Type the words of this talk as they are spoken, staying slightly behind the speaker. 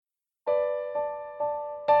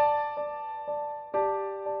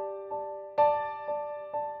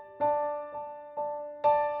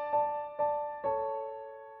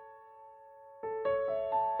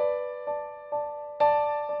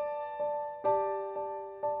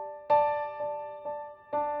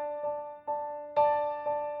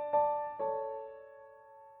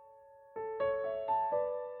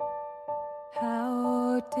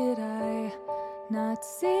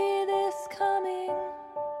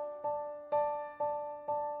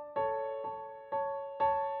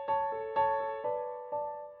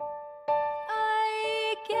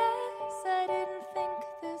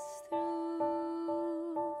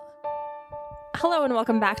Hello and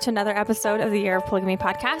welcome back to another episode of the Year of Polygamy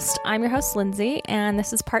podcast. I'm your host, Lindsay, and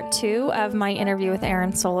this is part 2 of my interview with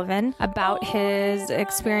Aaron Sullivan about his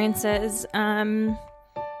experiences. I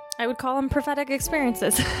would call them prophetic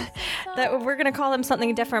experiences. That we're going to call them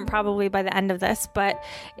something different probably by the end of this. But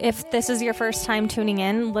if this is your first time tuning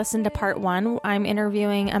in, listen to part 1. I'm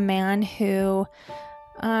interviewing a man who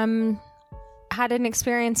had an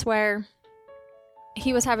experience where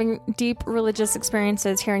he was having deep religious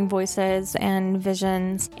experiences, hearing voices and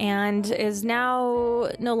visions, and is now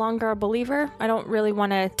no longer a believer. I don't really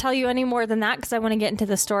want to tell you any more than that because I want to get into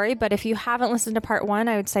the story. But if you haven't listened to part 1,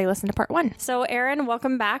 I would say listen to part 1. So Aaron,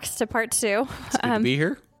 welcome back to part 2. It's good to be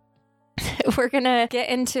here. We're going to get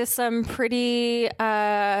into some pretty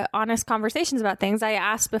honest conversations about things. I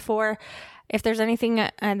asked before if there's anything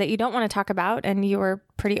that you don't want to talk about, and you were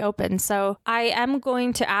pretty open. So I am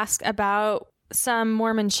going to ask about some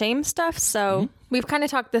Mormon shame stuff. So we've kind of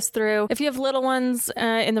talked this through. If you have little ones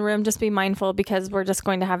in the room, just be mindful because we're just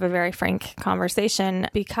going to have a very frank conversation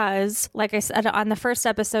because, like I said on the first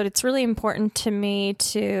episode, it's really important to me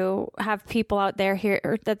to have people out there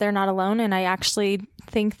here that they're not alone. And I actually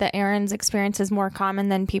think that Aaron's experience is more common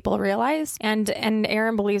than people realize. And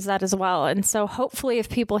Aaron believes that as well. And so hopefully if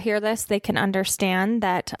people hear this, they can understand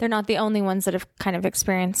that they're not the only ones that have kind of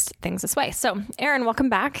experienced things this way. So Aaron, welcome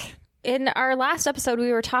back. In our last episode,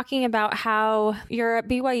 we were talking about how you're at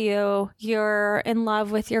BYU, you're in love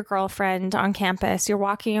with your girlfriend on campus, you're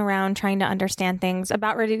walking around trying to understand things,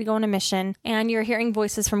 about ready to go on a mission, and you're hearing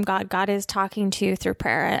voices from God. God is talking to you through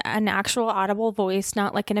prayer, an actual audible voice,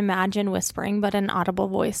 not like an imagined whispering, but an audible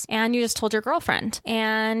voice. And you just told your girlfriend,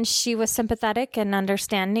 and she was sympathetic and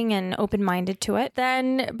understanding and open-minded to it.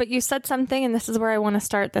 But you said something, and this is where I want to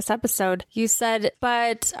start this episode. You said,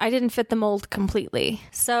 but I didn't fit the mold completely.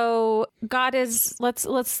 So God is, let's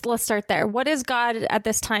start there. What is God at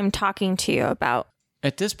this time talking to you about?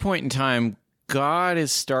 At this point in time, God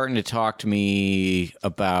is starting to talk to me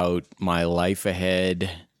about my life ahead,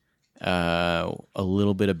 a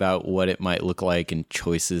little bit about what it might look like and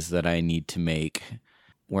choices that I need to make,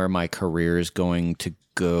 where my career is going to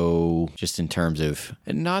go, just in terms of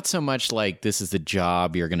not so much like this is the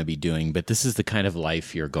job you're going to be doing, but this is the kind of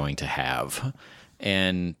life you're going to have.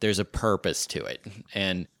 And there's a purpose to it.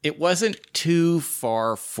 And it wasn't too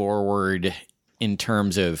far forward in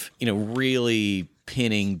terms of, really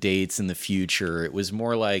pinning dates in the future. It was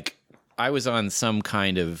more like I was on some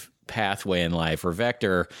kind of pathway in life or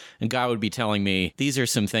vector, and God would be telling me, these are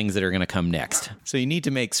some things that are going to come next. So you need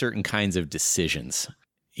to make certain kinds of decisions.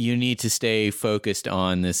 You need to stay focused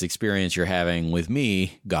on this experience you're having with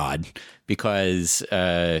me, God, because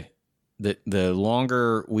the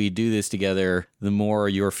longer we do this together, the more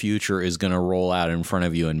your future is going to roll out in front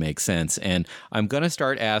of you and make sense. And I'm going to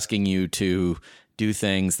start asking you to do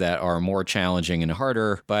things that are more challenging and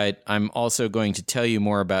harder, but I'm also going to tell you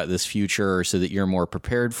more about this future so that you're more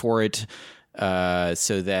prepared for it,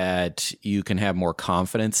 so that you can have more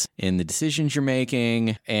confidence in the decisions you're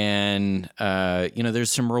making. And,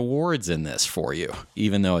 there's some rewards in this for you,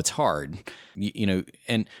 even though it's hard.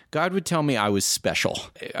 And God would tell me I was special.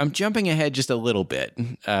 I'm jumping ahead just a little bit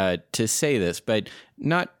to say this, but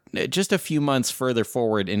not just a few months further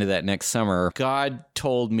forward into that next summer, God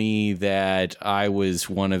told me that I was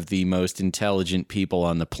one of the most intelligent people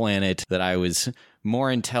on the planet, that I was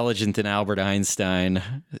more intelligent than Albert Einstein,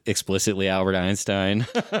 explicitly Albert Einstein.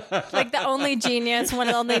 Like the only genius, one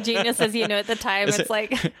of the only geniuses at the time.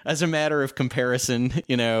 As a matter of comparison,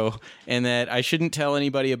 and that I shouldn't tell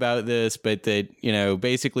anybody about this, but that,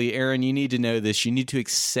 basically, Aaron, you need to know this. You need to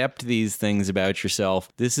accept these things about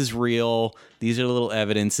yourself. This is real. These are little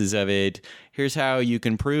evidences of it. Here's how you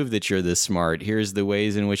can prove that you're this smart. Here's the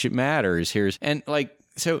ways in which it matters.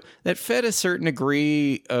 So that fed a certain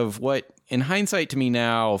degree of what, in hindsight to me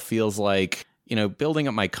now, feels like, building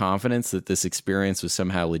up my confidence that this experience was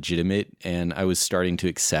somehow legitimate and I was starting to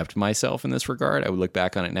accept myself in this regard. I would look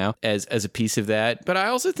back on it now as a piece of that. But I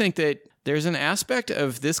also think that there's an aspect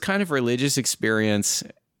of this kind of religious experience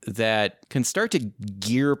that can start to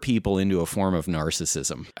gear people into a form of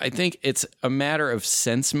narcissism. I think it's a matter of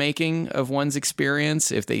sense-making of one's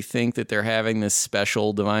experience. If they think that they're having this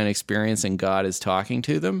special divine experience and God is talking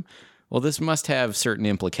to them, well, this must have certain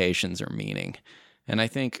implications or meaning. And I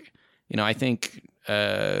think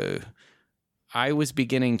I was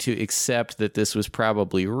beginning to accept that this was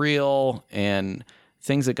probably real, and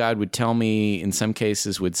things that God would tell me in some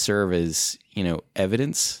cases would serve as,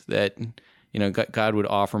 evidence that, God would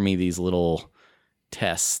offer me these little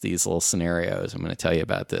tests, these little scenarios. I'm going to tell you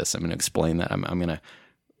about this. I'm going to explain that. I'm going to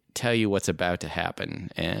tell you what's about to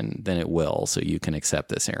happen, and then it will, so you can accept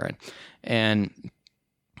this, Aaron. And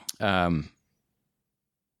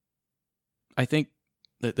I think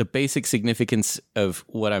the basic significance of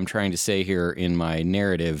what I'm trying to say here in my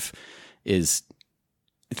narrative is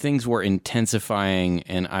things were intensifying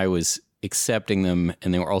and I was accepting them,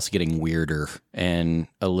 and they were also getting weirder and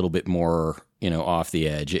a little bit more, off the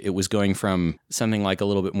edge. It was going from something like a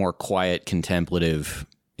little bit more quiet, contemplative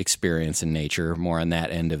experience in nature, more on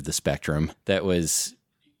that end of the spectrum, that was,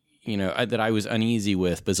 that I was uneasy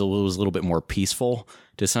with, but it was a little bit more peaceful,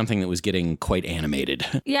 to something that was getting quite animated.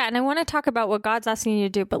 Yeah, and I want to talk about what God's asking you to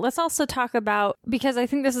do, but let's also talk about, because I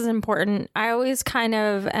think this is important, I always kind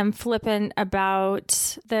of am flippant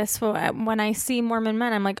about this. When I see Mormon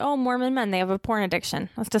men, I'm like, oh, Mormon men, they have a porn addiction.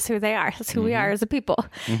 That's just who they are. That's who we are as a people.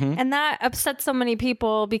 And that upsets so many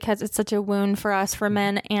people because it's such a wound for us, for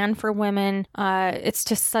men and for women. It's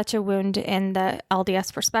just such a wound in the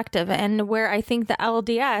LDS perspective. And where I think the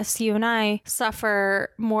LDS, you and I,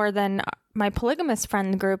 suffer more than my polygamous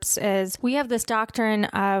friend groups is we have this doctrine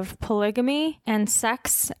of polygamy and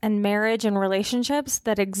sex and marriage and relationships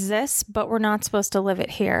that exists, but we're not supposed to live it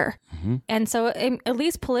here. And so at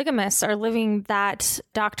least polygamists are living that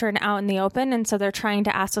doctrine out in the open. And so they're trying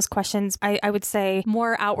to ask us questions, I would say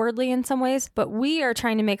more outwardly in some ways, but we are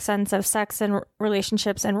trying to make sense of sex and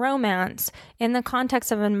relationships and romance in the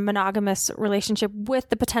context of a monogamous relationship with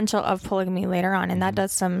the potential of polygamy later on. And that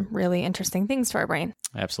does some really interesting things to our brain.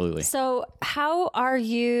 Absolutely. So how are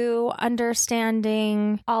you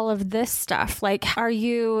understanding all of this stuff? Like, are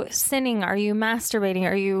you sinning? Are you masturbating?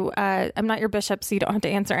 Are you, I'm not your bishop, so you don't have to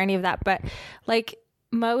answer any of that, but like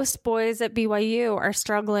most boys at BYU are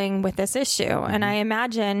struggling with this issue. And I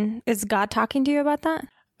imagine, is God talking to you about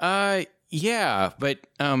that? Yeah, but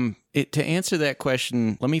to answer that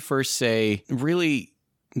question, let me first say, really,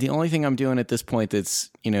 the only thing I'm doing at this point that's,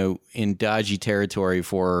 in dodgy territory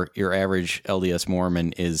for your average LDS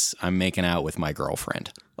Mormon is I'm making out with my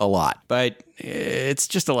girlfriend a lot. But it's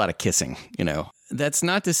just a lot of kissing, That's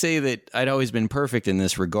not to say that I'd always been perfect in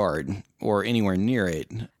this regard or anywhere near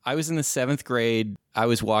it. I was in the 7th grade. I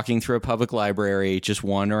was walking through a public library, just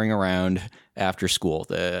wandering around after school.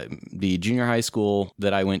 The junior high school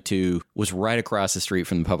that I went to was right across the street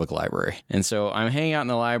from the public library. And so I'm hanging out in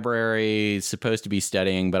the library, supposed to be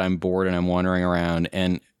studying, but I'm bored and I'm wandering around.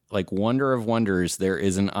 And like wonder of wonders, there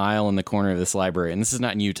is an aisle in the corner of this library, and this is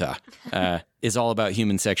not in Utah, is all about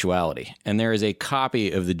human sexuality. And there is a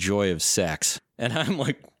copy of The Joy of Sex. And I'm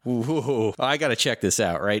like, whoa, I got to check this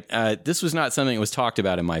out, right? This was not something that was talked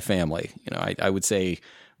about in my family. I would say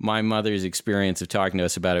my mother's experience of talking to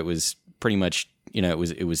us about it was pretty much,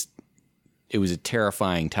 it was a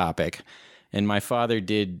terrifying topic. And my father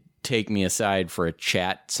did take me aside for a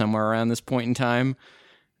chat somewhere around this point in time,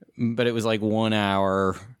 but it was like 1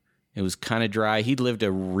 hour. It was kind of dry. He'd lived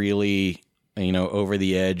a really, over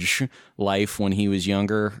the edge life when he was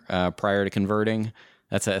younger, prior to converting.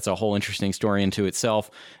 That's a whole interesting story into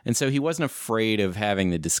itself. And so he wasn't afraid of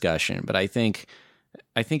having the discussion, but I think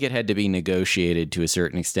it had to be negotiated to a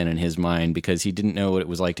certain extent in his mind because he didn't know what it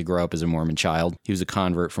was like to grow up as a Mormon child. He was a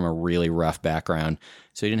convert from a really rough background,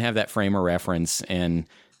 so he didn't have that frame of reference, and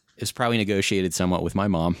it was probably negotiated somewhat with my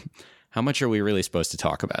mom. How much are we really supposed to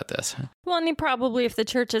talk about this? Well, and he probably, if the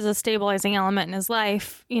church is a stabilizing element in his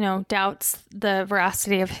life, doubts the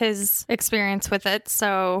veracity of his experience with it.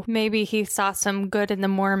 So maybe he saw some good in the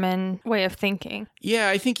Mormon way of thinking. Yeah,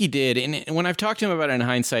 I think he did. And when I've talked to him about it in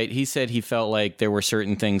hindsight, he said he felt like there were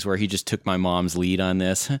certain things where he just took my mom's lead on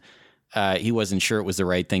this. He wasn't sure it was the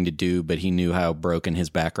right thing to do, but he knew how broken his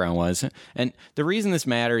background was. And the reason this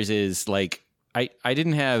matters is, like, I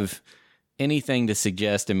didn't have anything to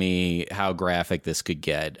suggest to me how graphic this could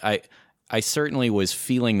get. I certainly was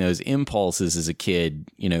feeling those impulses as a kid,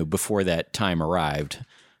 before that time arrived.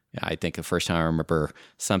 I think the first time I remember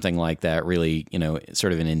something like that, really,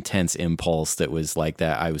 sort of an intense impulse that was like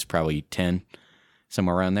that, I was probably 10,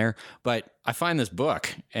 somewhere around there. But I find this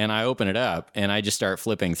book and I open it up and I just start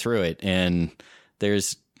flipping through it, and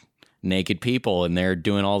there's naked people and they're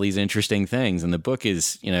doing all these interesting things. And the book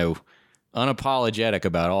is, unapologetic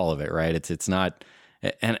about all of it, right? It's not,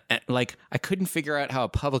 and like I couldn't figure out how a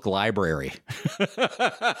public library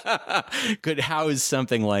could house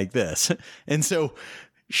something like this. And so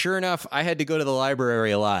sure enough, I had to go to the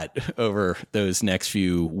library a lot over those next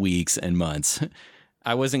few weeks and months.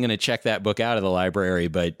 I wasn't going to check that book out of the library,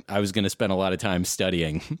 but I was going to spend a lot of time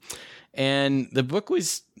studying. And the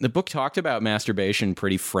book talked about masturbation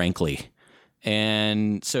pretty frankly.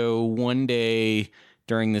 And so one day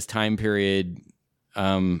during this time period,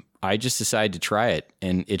 I just decided to try it,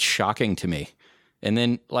 and it's shocking to me. And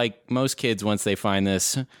then, like most kids, once they find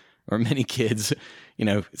this, or many kids,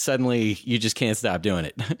 suddenly you just can't stop doing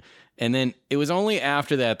it. And then it was only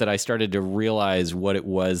after that I started to realize what it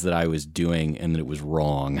was that I was doing and that it was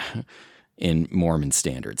wrong in Mormon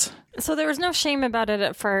standards. So there was no shame about it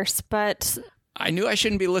at first, but I knew I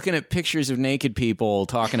shouldn't be looking at pictures of naked people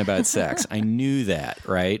talking about sex. I knew that,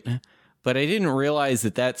 right? But I didn't realize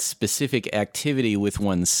that specific activity with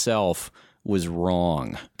oneself was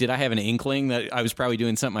wrong. Did I have an inkling that I was probably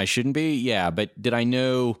doing something I shouldn't be? Yeah, but did I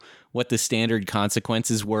know what the standard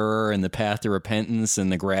consequences were and the path to repentance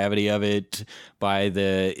and the gravity of it by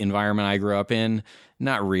the environment I grew up in?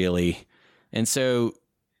 Not really. And so,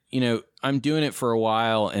 I'm doing it for a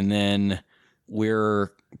while, and then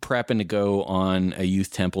we're prepping to go on a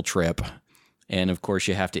youth temple trip. And of course,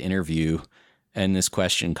 you have to interview, and this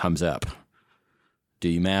question comes up. Do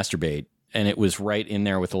you masturbate? And it was right in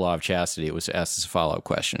there with the law of chastity. It was asked as a follow-up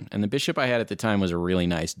question. And the bishop I had at the time was a really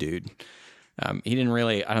nice dude. He didn't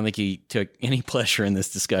really, I don't think he took any pleasure in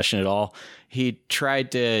this discussion at all. He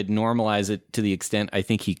tried to normalize it to the extent I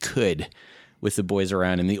think he could with the boys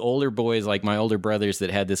around him. The older boys, like my older brothers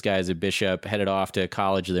that had this guy as a bishop, headed off to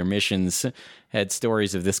college, their missions, had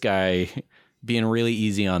stories of this guy being really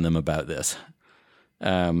easy on them about this.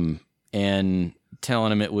 And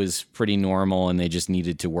telling them it was pretty normal and they just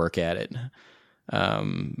needed to work at it.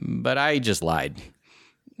 But I just lied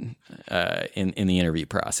in the interview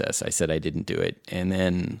process. I said I didn't do it. And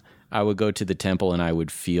then I would go to the temple and I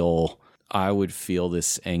would feel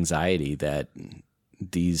this anxiety that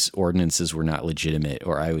these ordinances were not legitimate,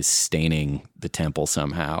 or I was staining the temple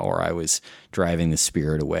somehow, or I was driving the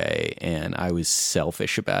spirit away, and I was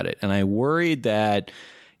selfish about it. And I worried that,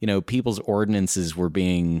 people's ordinances were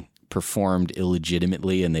being performed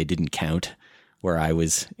illegitimately and they didn't count where I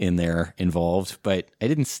was in there involved, but I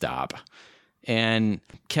didn't stop and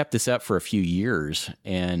kept this up for a few years.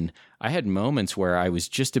 And I had moments where I was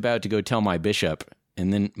just about to go tell my bishop,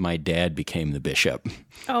 and then my dad became the bishop.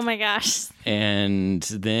 Oh my gosh. And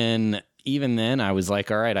then even then I was like,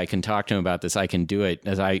 all right, I can talk to him about this. I can do it.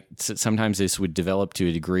 Sometimes this would develop to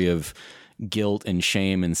a degree of guilt and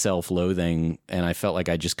shame and self-loathing, and I felt like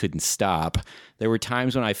I just couldn't stop. There were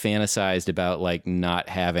times when I fantasized about like not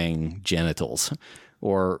having genitals,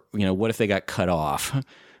 or what if they got cut off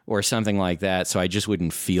or something like that, so I just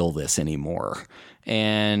wouldn't feel this anymore.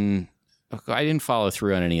 And I didn't follow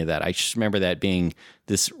through on any of that. I just remember that being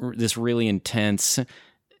this really intense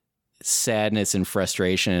sadness and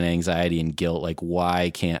frustration and anxiety and guilt, like, why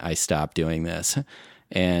can't I stop doing this?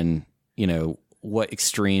 And what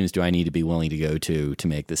extremes do I need to be willing to go to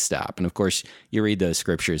make this stop? And of course, you read those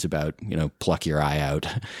scriptures about, pluck your eye out,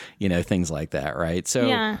 things like that, right? So,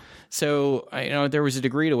 yeah. So there was a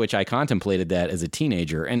degree to which I contemplated that as a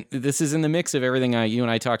teenager. And this is in the mix of everything you and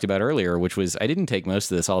I talked about earlier, which was I didn't take most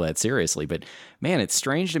of this all that seriously. But man, it's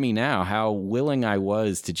strange to me now how willing I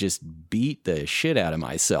was to just beat the shit out of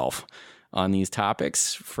myself on these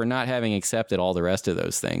topics for not having accepted all the rest of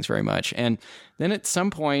those things very much. And then at some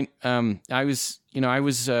point, I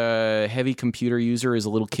was a heavy computer user as a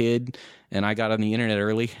little kid, and I got on the internet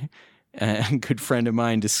early. A good friend of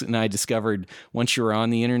mine and I discovered once you were on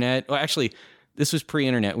the internet, well, actually, this was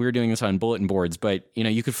pre-internet. We were doing this on bulletin boards, but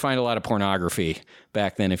you could find a lot of pornography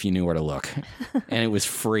back then if you knew where to look, and it was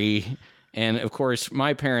free. And of course,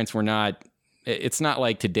 my parents were not. It's not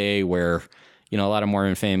like today where a lot of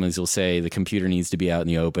Mormon families will say the computer needs to be out in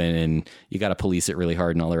the open and you got to police it really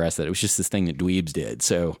hard and all the rest of that. It was just this thing that dweebs did.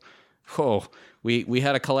 So, we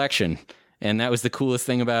had a collection, and that was the coolest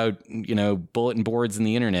thing about, bulletin boards and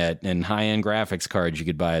the internet and high-end graphics cards you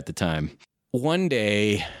could buy at the time. One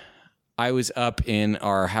day I was up in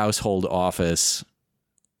our household office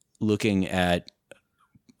looking at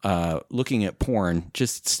porn,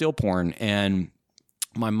 just still porn. And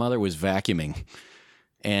my mother was vacuuming,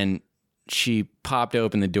 and she popped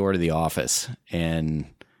open the door to the office and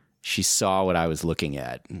she saw what I was looking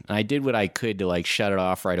at. And I did what I could to like shut it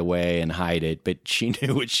off right away and hide it, but she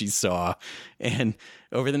knew what she saw. And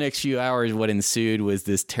over the next few hours, what ensued was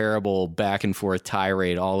this terrible back and forth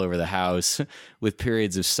tirade all over the house, with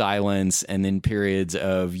periods of silence and then periods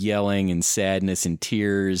of yelling and sadness and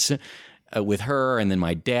tears with her. And then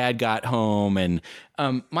my dad got home, and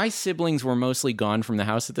my siblings were mostly gone from the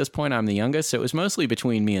house at this point. I'm the youngest, so it was mostly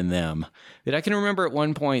between me and them. But I can remember at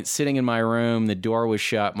one point sitting in my room, the door was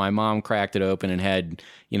shut, my mom cracked it open and had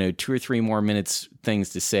 2 or 3 more minutes things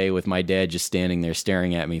to say, with my dad just standing there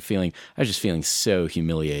staring at me, I was just feeling so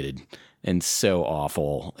humiliated and so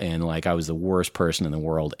awful, and like I was the worst person in the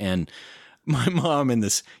world. And my mom in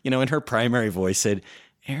her primary voice said,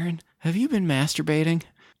 "Aaron, have you been masturbating?"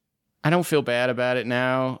 I don't feel bad about it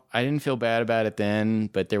now. I didn't feel bad about it then,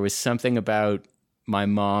 but there was something about my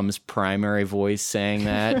mom's primary voice saying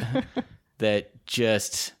that that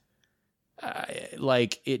just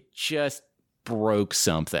like it just broke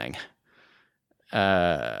something.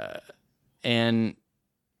 And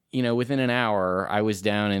within an hour, I was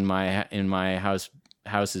down in my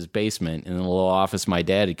house's basement in the little office my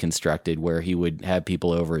dad had constructed, where he would have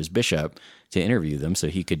people over as bishop to interview them, so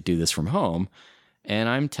he could do this from home. And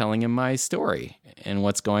I'm telling him my story and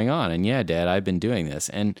what's going on. And yeah, Dad, I've been doing this.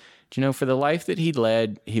 And for the life that he'd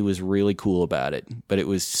led, he was really cool about it, but it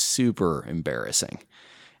was super embarrassing.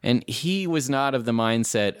 And he was not of the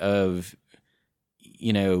mindset of,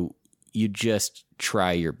 you just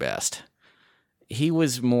try your best. He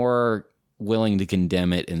was more willing to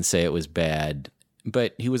condemn it and say it was bad,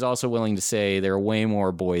 but he was also willing to say there are way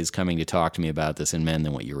more boys coming to talk to me about this and men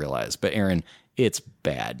than what you realize. But Aaron, it's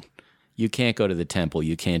bad. You can't go to the temple.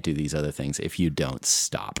 You can't do these other things if you don't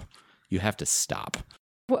stop. You have to stop.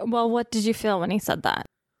 Well, what did you feel when he said that?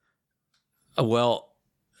 Well,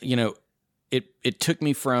 it took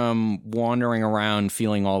me from wandering around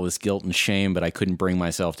feeling all this guilt and shame, but I couldn't bring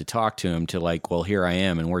myself to talk to him, to like, well, here I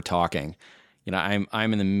am and we're talking. I'm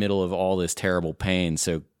in the middle of all this terrible pain.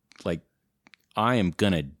 So like, I am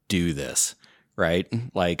going to do this, right?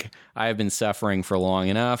 Like, I have been suffering for long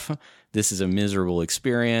enough. This is a miserable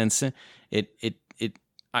experience. It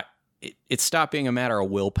stopped being a matter of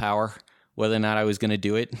willpower, whether or not I was going to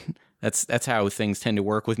do it. That's how things tend to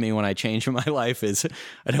work with me when I change in my life. Is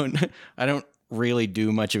I don't really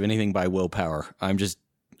do much of anything by willpower.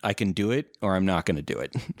 I can do it or I'm not going to do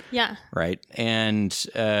it. Yeah. Right. And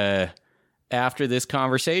after this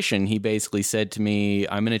conversation, he basically said to me,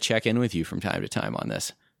 I'm going to check in with you from time to time on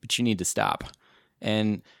this, but you need to stop.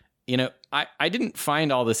 And I didn't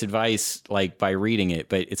find all this advice like by reading it,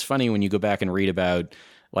 but it's funny when you go back and read about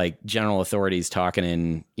like general authorities talking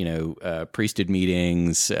in, priesthood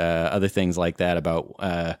meetings, other things like that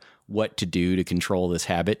about what to do to control this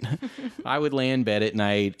habit. I would lay in bed at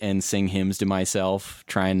night and sing hymns to myself,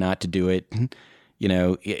 trying not to do it.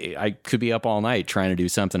 I could be up all night trying to do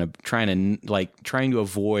something, trying to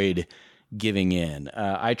avoid giving in.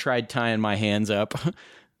 I tried tying my hands up,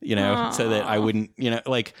 so that I wouldn't,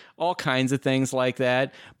 like all kinds of things like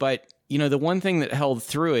that. But the one thing that held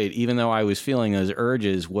through it, even though I was feeling those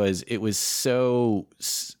urges, was it was so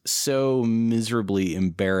miserably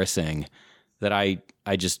embarrassing that I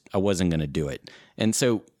wasn't going to do it. And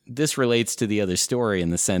so this relates to the other story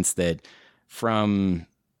in the sense that from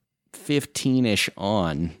 15-ish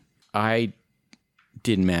on, I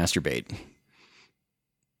didn't masturbate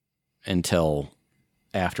until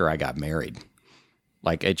after I got married.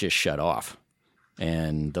 Like, it just shut off.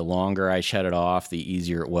 And the longer I shut it off, the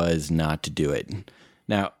easier it was not to do it.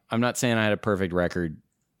 Now, I'm not saying I had a perfect record.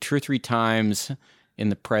 2 or 3 times in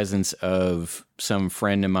the presence of some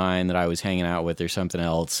friend of mine that I was hanging out with or something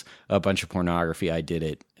else, a bunch of pornography, I did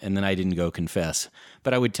it. And then I didn't go confess.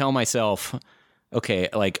 But I would tell myself, okay,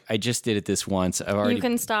 like I just did it this once. You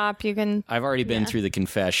can stop. I've already been through the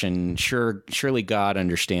confession. Surely God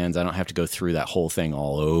understands. I don't have to go through that whole thing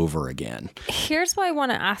all over again. Here's why I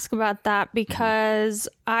want to ask about that, because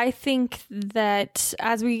I think that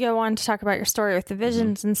as we go on to talk about your story with the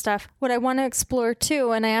visions and stuff, what I want to explore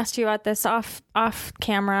too, and I asked you about this off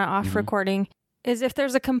camera, off recording, is if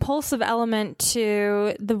there's a compulsive element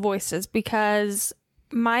to the voices, because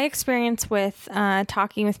my experience with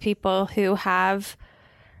talking with people who have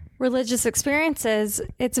religious experiences,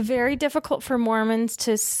 it's very difficult for Mormons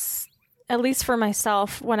to, at least for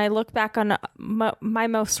myself, when I look back on my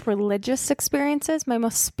most religious experiences, my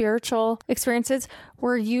most spiritual experiences,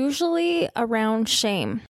 were usually around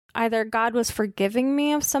shame. Either God was forgiving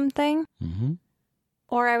me of something,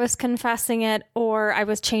 or I was confessing it, or I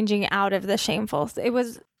was changing out of the shameful.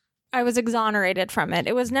 I was exonerated from it.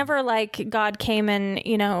 It was never like God came and,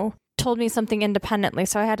 told me something independently.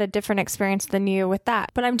 So I had a different experience than you with that.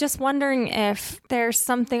 But I'm just wondering if there's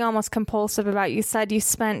something almost compulsive about, you said you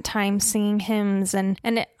spent time singing hymns, and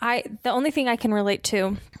the only thing I can relate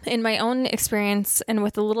to in my own experience and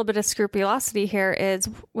with a little bit of scrupulosity here is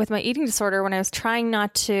with my eating disorder, when I was trying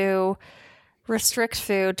not to restrict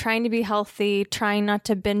food, trying to be healthy, trying not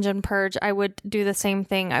to binge and purge, I would do the same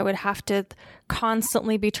thing. I would have to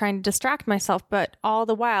constantly be trying to distract myself, but all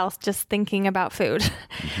the while just thinking about food.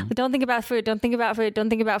 Don't think about food, don't think about food, don't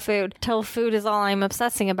think about food, till food is all I'm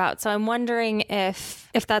obsessing about. So I'm wondering if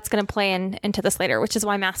that's going to play into this later, which is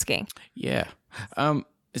why I'm asking. Yeah.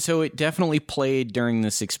 So it definitely played during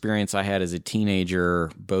this experience I had as a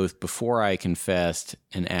teenager, both before I confessed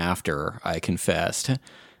and after I confessed.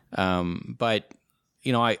 But,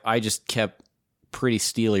 I just kept pretty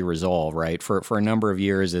steely resolve, right? For a number of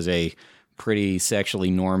years as a pretty sexually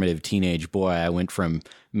normative teenage boy. I went from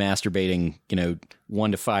masturbating,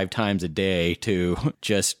 1 to 5 times a day to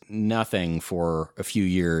just nothing for a few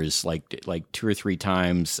years, like 2 or 3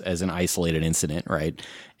 times as an isolated incident, right?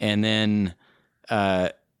 And then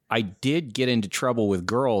I did get into trouble with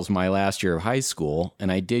girls my last year of high school,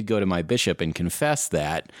 and I did go to my bishop and confess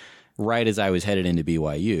that right as I was headed into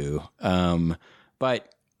BYU.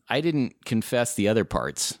 But I didn't confess the other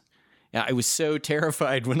parts. I was so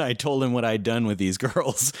terrified when I told him what I'd done with these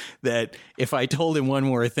girls that if I told him one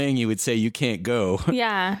more thing, he would say, you can't go.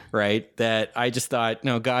 Yeah. Right? That I just thought,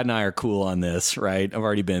 no, God and I are cool on this, right? I've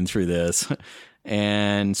already been through this.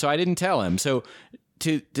 And so I didn't tell him. So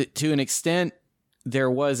to an extent,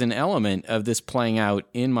 there was an element of this playing out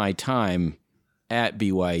in my time at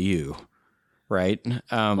BYU. Right.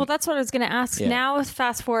 Well, that's what I was going to ask. Yeah. Now,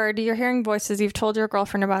 fast forward, you're hearing voices. You've told your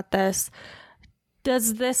girlfriend about this.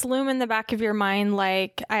 Does this loom in the back of your mind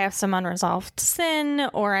like I have some unresolved sin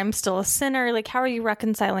or I'm still a sinner? Like, how are you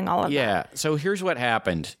reconciling all of that? Yeah. So here's what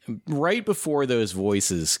happened. Right before those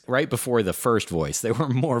voices, right before the first voice, there were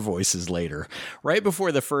more voices later. Right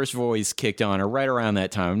before the first voice kicked on, or right around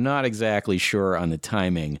that time, I'm not exactly sure on the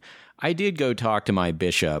timing, I did go talk to my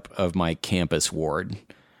bishop of my campus ward.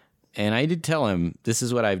 And I did tell him, this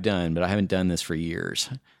is what I've done, but I haven't done this for years.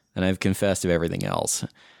 And I've confessed of everything else.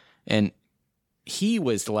 And he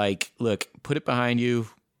was like, look, put it behind you.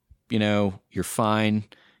 You're fine.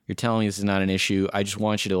 You're telling me this is not an issue. I just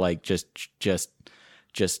want you to like, just,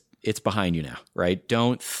 it's behind you now, right?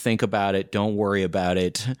 Don't think about it. Don't worry about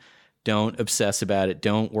it. Don't obsess about it.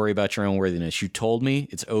 Don't worry about your own worthiness. You told me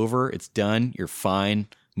it's over. It's done. You're fine.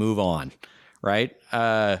 Move on. Right.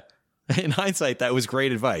 In hindsight, that was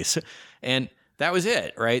great advice. And that was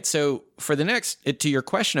it, right? So for the next, to your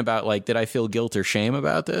question about like, did I feel guilt or shame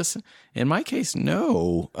about this? In my case,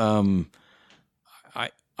 no.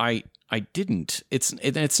 I didn't.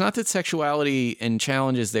 It's not that sexuality and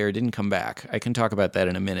challenges there didn't come back. I can talk about that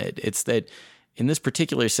in a minute. It's that in this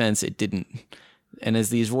particular sense, it didn't. And as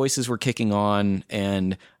these voices were kicking on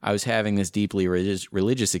and I was having this deeply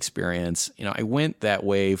religious experience, I went that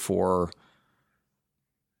way for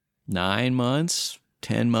 9 months,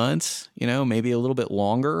 10 months, maybe a little bit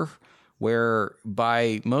longer, where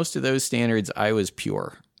by most of those standards, I was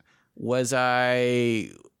pure. Was I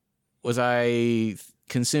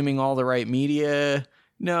consuming all the right media?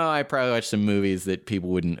 No, I probably watched some movies that people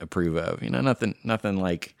wouldn't approve of. Nothing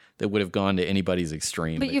like that would have gone to anybody's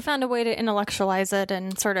extreme. But you found a way to intellectualize it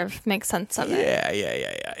and sort of make sense of it.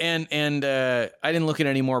 Yeah. And I didn't look at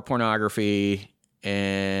any more pornography,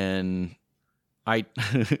 and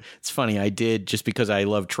it's funny, I did, just because I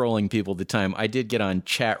love trolling people at the time, I did get on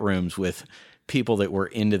chat rooms with people that were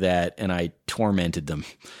into that, and I tormented them,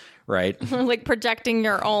 right? Like projecting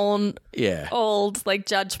your own old like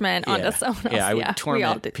judgment onto someone else. Yeah, I would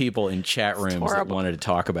torment people in chat rooms that wanted to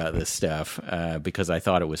talk about this stuff because I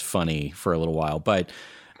thought it was funny for a little while. But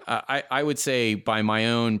I would say by my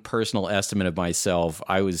own personal estimate of myself,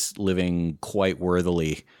 I was living quite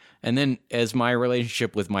worthily. And then as my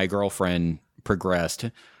relationship with my girlfriend progressed,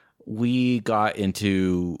 we got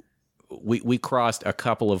into, we crossed a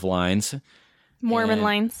couple of lines. Mormon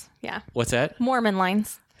lines. Yeah. What's that? Mormon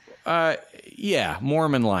lines. Yeah,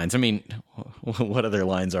 Mormon lines. I mean, what other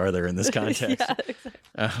lines are there in this context?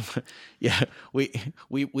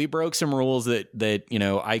 We broke some rules that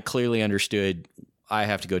I clearly understood I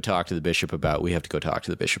have to go talk to the bishop about. We have to go talk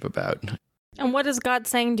to the bishop about. And what is God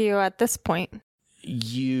saying to you at this point?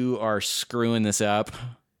 You are screwing this up.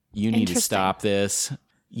 You need to stop this.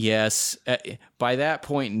 Yes. By that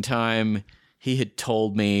point in time, he had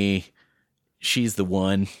told me she's the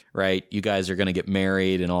one, right? You guys are going to get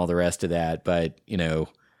married and all the rest of that. But,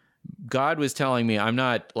 God was telling me,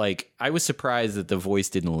 I was surprised that the voice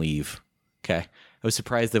didn't leave. Okay. I was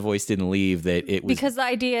surprised the voice didn't leave, that it was... Because the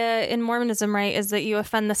idea in Mormonism, right, is that you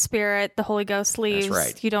offend the Spirit, the Holy Ghost leaves. That's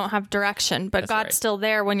right. You don't have direction, but God's still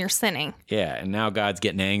there when you're sinning. Yeah, and now God's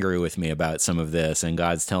getting angry with me about some of this, and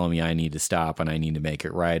God's telling me I need to stop and I need to make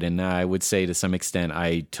it right. And I would say to some extent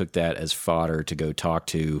I took that as fodder to go talk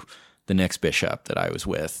to the next bishop that I was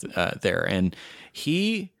with there. And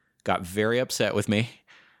he got very upset with me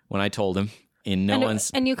when I told him.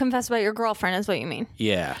 And you confessed about your girlfriend is what you mean?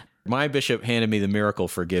 Yeah. My bishop handed me the miracle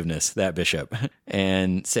forgiveness, that bishop,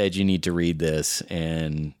 and said, you need to read this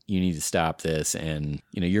and you need to stop this. And,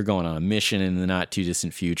 you're going on a mission in the not too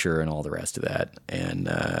distant future and all the rest of that. And,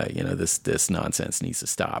 this nonsense needs to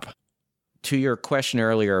stop. To your question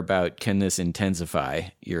earlier about, can this intensify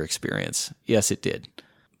your experience? Yes, it did.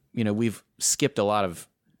 We've skipped a lot of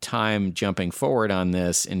time jumping forward on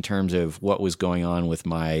this in terms of what was going on with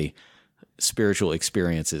my spiritual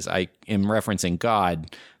experiences. I am referencing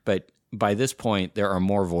God, but by this point, there are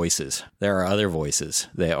more voices. There are other voices.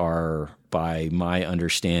 They are, by my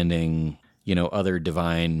understanding, other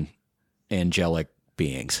divine angelic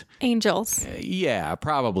beings. Angels. Yeah,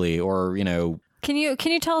 probably. Or, Can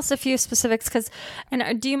you tell us a few specifics?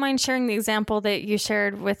 And do you mind sharing the example that you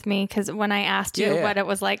shared with me? Because when I asked you what it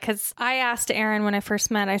was like, because I asked Aaron when I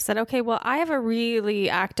first met, I said, okay, well, I have a really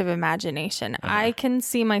active imagination. I can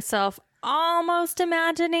see myself almost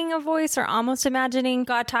imagining a voice or almost imagining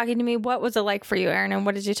God talking to me. What was it like for you, Aaron? And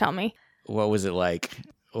what did you tell me? What was it like?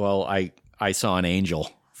 Well, I saw an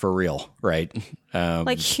angel for real, right?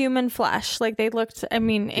 Like human flesh. Like they looked,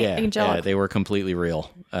 angelic. Yeah, they were completely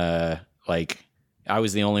real. Like I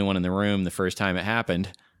was the only one in the room the first time it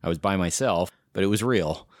happened. I was by myself, but it was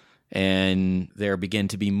real. And there began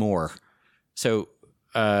to be more. So,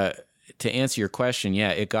 to answer your question, yeah,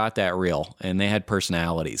 it got that real, and they had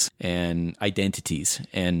personalities and identities.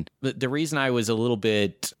 And the reason I was a little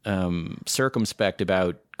bit circumspect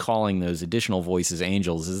about calling those additional voices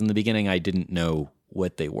angels is in the beginning I didn't know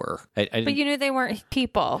what they were. But you knew they weren't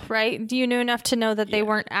people, right? You knew enough to know that they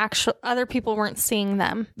weren't actual. Other people weren't seeing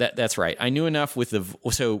them. That's right. I knew enough with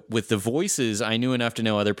the voices. I knew enough to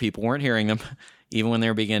know other people weren't hearing them, even when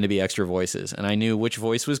there began to be extra voices. And I knew which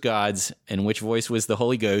voice was God's, and which voice was the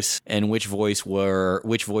Holy Ghost, and which voices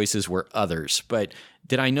were others. But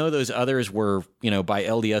did I know those others were, by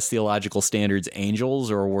LDS theological standards, angels,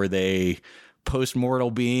 or were they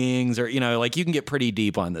post-mortal beings, or you can get pretty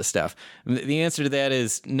deep on this stuff? The answer to that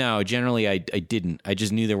is no. Generally I didn't. I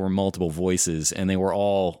just knew there were multiple voices, and they were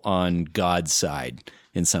all on God's side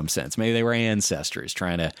in some sense. Maybe they were ancestors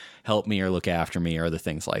trying to help me or look after me or other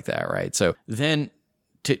things like that, right? So then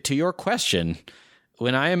to your question,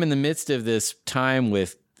 when I am in the midst of this time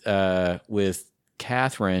with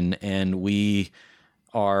Catherine, and we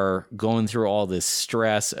are going through all this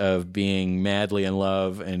stress of being madly in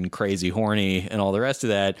love and crazy horny and all the rest of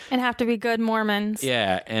that. And have to be good Mormons.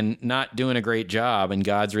 Yeah, and not doing a great job, and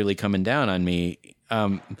God's really coming down on me.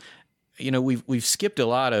 We've skipped a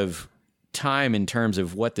lot of time in terms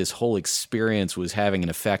of what this whole experience was having an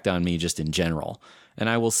effect on me just in general. And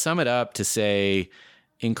I will sum it up to say,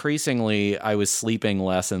 increasingly, I was sleeping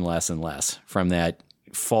less and less and less from that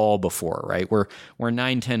fall before, right? We're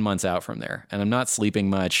 9-10 months out from there, and I'm not sleeping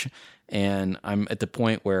much, and I'm at the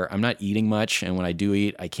point where I'm not eating much, and when I do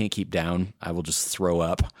eat, I can't keep down. I will just throw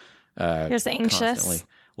up. You're just anxious. Constantly.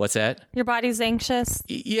 What's that? Your body's anxious.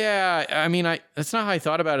 Yeah, that's not how I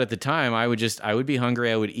thought about it at the time. I would be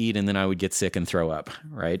hungry, I would eat, and then I would get sick and throw up,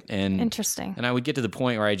 right? And interesting. And I would get to the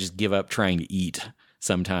point where I just give up trying to eat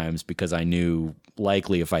sometimes, because I knew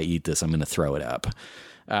likely if I eat this, I'm going to throw it up.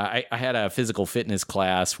 I had a physical fitness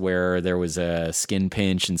class where there was a skin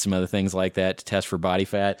pinch and some other things like that to test for body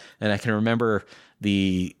fat. And I can remember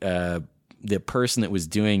the person that was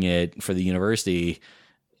doing it for the university,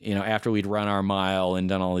 after we'd run our mile and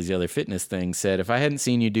done all these other fitness things, said, if I hadn't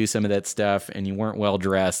seen you do some of that stuff and you weren't well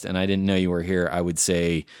dressed and I didn't know you were here, I would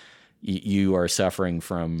say you are suffering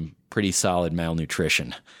from pretty solid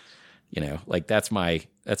malnutrition. That's my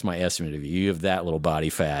estimate of you. You have that little body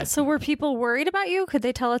fat. So were people worried about you? Could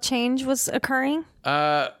they tell a change was occurring?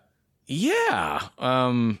 Yeah.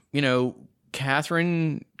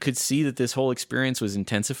 Catherine could see that this whole experience was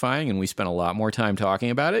intensifying, and we spent a lot more time talking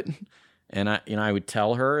about it. And I would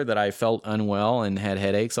tell her that I felt unwell and had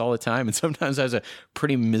headaches all the time. And sometimes I was a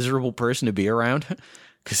pretty miserable person to be around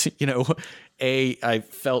because, A, I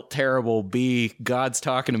felt terrible. B, God's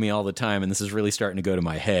talking to me all the time, and this is really starting to go to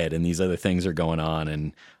my head, and these other things are going on,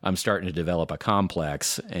 and I'm starting to develop a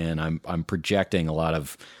complex, and I'm projecting a lot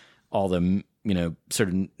of all the, sort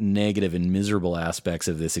of negative and miserable aspects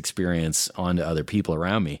of this experience onto other people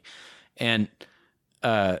around me. And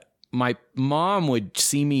my mom would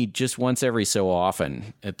see me just once every so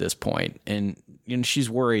often at this point, and she's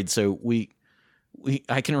worried. So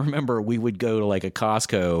I can remember we would go to like a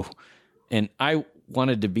Costco. And I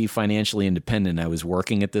wanted to be financially independent. I was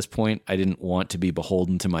working at this point. I didn't want to be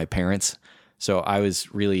beholden to my parents. So I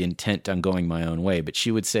was really intent on going my own way. But she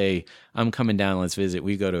would say, I'm coming down, let's visit.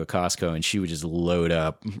 We go to a Costco, and she would just load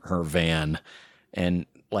up her van. And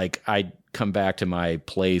I'd come back to my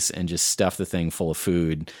place and just stuff the thing full of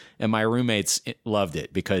food. And my roommates loved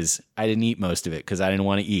it because I didn't eat most of it because I didn't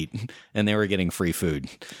want to eat, and they were getting free food.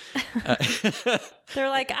 They're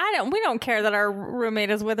like, we don't care that our roommate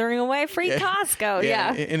is withering away. Free Costco.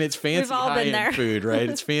 Yeah. And it's fancy high-end food, right?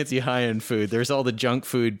 It's fancy high-end food. There's all the junk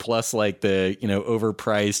food plus the,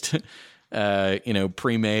 overpriced,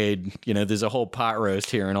 pre-made, there's a whole pot roast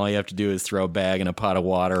here, and all you have to do is throw a bag and a pot of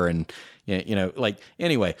water and,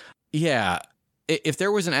 anyway. Yeah. if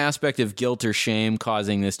there was an aspect of guilt or shame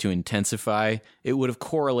causing this to intensify, it would have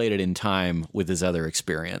correlated in time with his other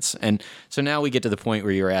experience. And so now we get to the point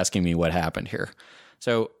where you're asking me what happened here.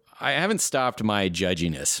 So I haven't stopped my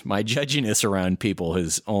judginess. My judginess around people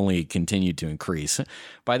has only continued to increase.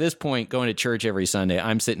 By this point, going to church every Sunday,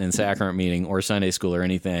 I'm sitting in sacrament meeting or Sunday school or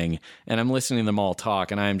anything, and I'm listening to them all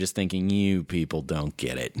talk, and I'm just thinking, you people don't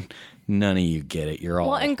get it. None of you get it. You're all...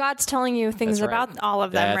 Well, and God's telling you things about all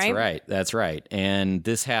of them, right? That's right. And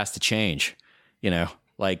this has to change,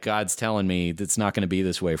 Like God's telling me that's not going to be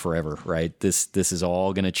this way forever, right? This is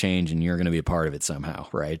all going to change, and you're going to be a part of it somehow,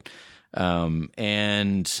 right?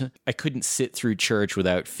 And I couldn't sit through church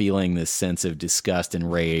without feeling this sense of disgust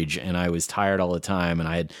and rage, and I was tired all the time,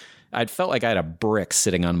 and I'd felt like I had a brick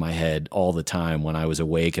sitting on my head all the time when I was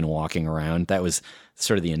awake and walking around. That was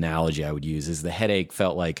sort of the analogy I would use, is the headache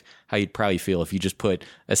felt like how you'd probably feel if you just put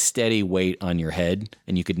a steady weight on your head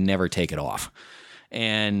and you could never take it off.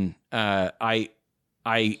 And I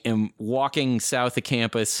am walking south of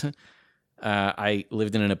campus. I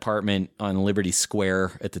lived in an apartment on Liberty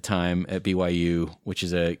Square at the time at BYU, which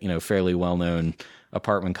is a fairly well-known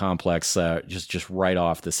apartment complex just right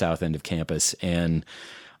off the south end of campus. And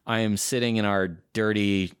I am sitting in our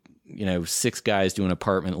dirty, 6 guys do an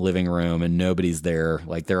apartment living room, and nobody's there.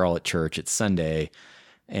 Like, they're all at church. It's Sunday,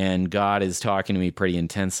 and God is talking to me pretty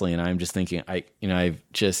intensely. And I'm just thinking, I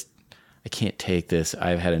can't take this.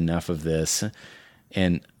 I've had enough of this,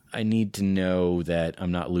 and I need to know that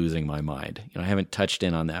I'm not losing my mind. I haven't touched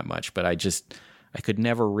in on that much, but I could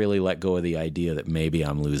never really let go of the idea that maybe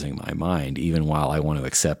I'm losing my mind, even while I want to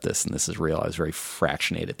accept this, and this is real. I was very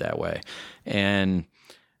fractionated that way. And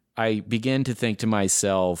I began to think to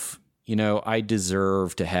myself, I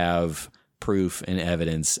deserve to have proof and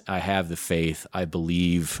evidence. I have the faith. I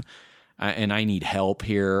believe, and I need help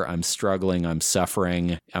here. I'm struggling. I'm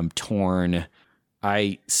suffering. I'm torn.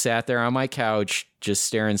 I sat there on my couch, just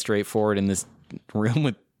staring straight forward in this room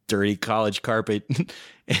with dirty college carpet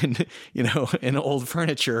and, and old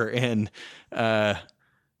furniture. And I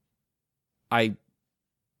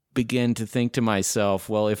began to think to myself,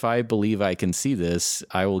 well, if I believe I can see this,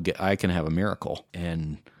 I can have a miracle.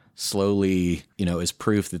 And slowly, as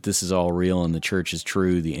proof that this is all real and the church is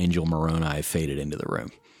true, the angel Moroni faded into the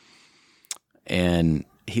room. And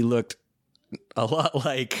he looked a lot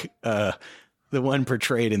like the one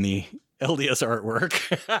portrayed in the LDS artwork.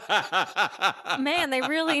 Man, they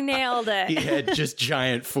really nailed it. He had just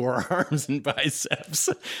giant forearms and biceps,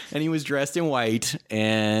 and he was dressed in white.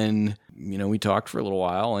 And we talked for a little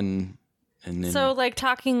while, and then so like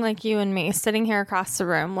talking like you and me, sitting here across the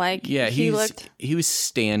room, like he was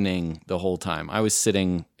standing the whole time. I was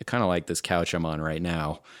sitting kind of like this couch I'm on right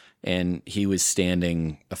now, and he was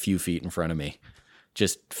standing a few feet in front of me,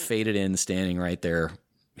 just faded in, standing right there.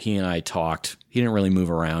 He and I talked. He didn't really move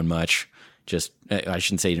around much. I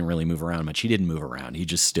shouldn't say he didn't really move around much. He didn't move around. He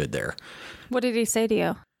just stood there. What did he say to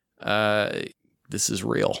you? This is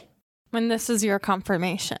real. When this is your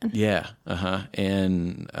confirmation. Yeah.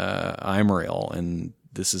 And I'm real. And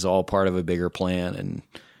this is all part of a bigger plan.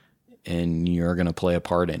 And you're going to play a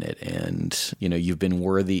part in it. And, you've been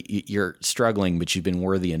worthy. You're struggling, but you've been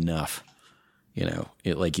worthy enough.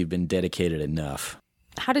 You've been dedicated enough.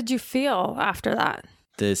 How did you feel after that?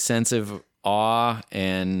 The sense of awe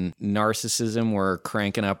and narcissism were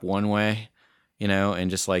cranking up one way,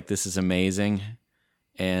 and just like, this is amazing.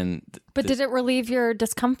 But did it relieve your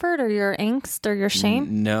discomfort or your angst or your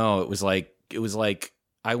shame? No, it was like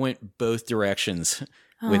I went both directions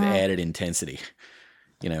with added intensity.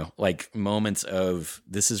 Like moments of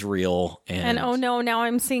this is real and oh no, now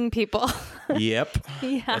I'm seeing people. Yep.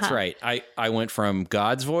 Yeah. That's right. I went from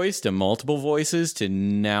God's voice to multiple voices to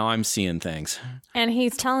now I'm seeing things. And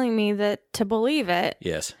he's telling me that to believe it.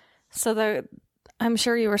 Yes. So I'm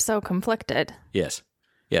sure you were so conflicted. Yes.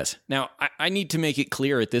 Now, I need to make it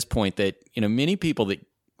clear at this point that, many people that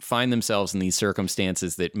find themselves in these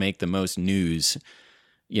circumstances that make the most news,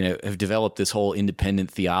 have developed this whole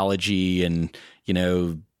independent theology and,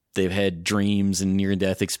 they've had dreams and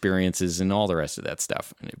near-death experiences and all the rest of that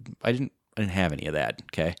stuff. I didn't have any of that,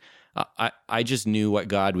 okay? I just knew what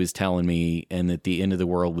God was telling me and that the end of the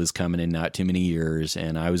world was coming in not too many years,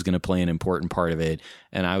 and I was going to play an important part of it,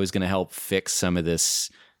 and I was going to help fix some of this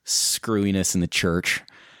screwiness in the church.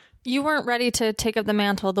 You weren't ready to take up the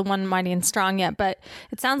mantle, the one mighty and strong yet, but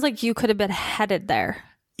it sounds like you could have been headed there.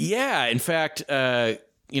 Yeah. In fact,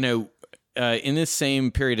 in this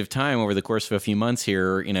same period of time over the course of a few months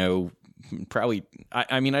here, probably,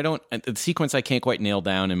 the sequence I can't quite nail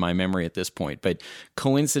down in my memory at this point, but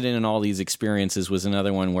coincident in all these experiences was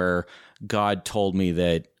another one where God told me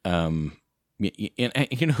that,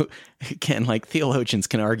 and again, like theologians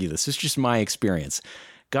can argue this. It's just my experience.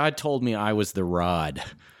 God told me I was the rod.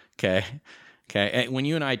 Okay. And when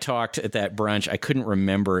you and I talked at that brunch, I couldn't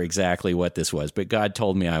remember exactly what this was, but God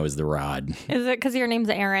told me I was the rod. Is it because your name's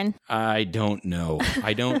Aaron? I don't know.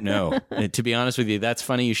 To be honest with you, that's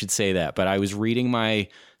funny you should say that. But I was reading my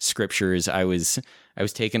scriptures. I was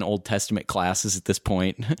taking Old Testament classes at this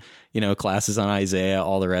point, classes on Isaiah,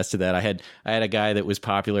 all the rest of that. I had a guy that was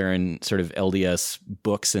popular in sort of LDS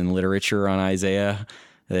books and literature on Isaiah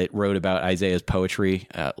that wrote about Isaiah's poetry.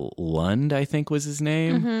 Lund, I think, was his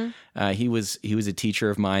name. Mm-hmm. He was a teacher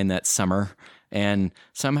of mine that summer, and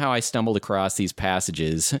somehow I stumbled across these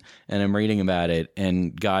passages, and I'm reading about it,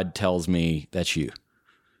 and God tells me, "That's you.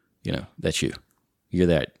 That's you. You're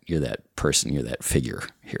that person. You're that figure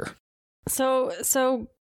here." So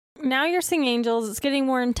now you're seeing angels. It's getting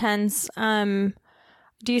more intense. Do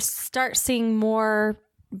you start seeing more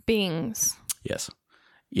beings? Yes.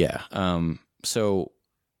 Yeah. So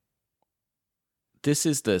this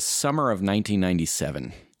is the summer of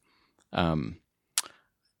 1997.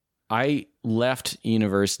 I left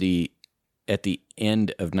university at the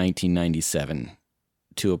end of 1997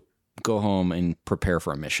 to go home and prepare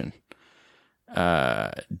for a mission.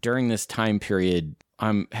 During this time period,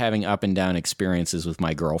 I'm having up and down experiences with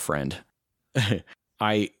my girlfriend.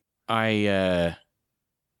 I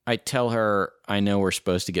tell her I know we're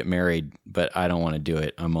supposed to get married, but I don't want to do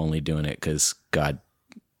it. I'm only doing it because God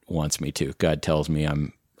wants me to. God tells me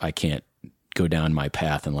I can't go down my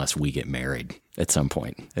path unless we get married at some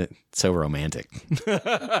point. It's so romantic.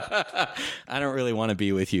 I don't really want to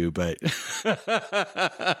be with you, but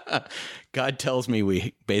God tells me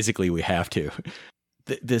we have to.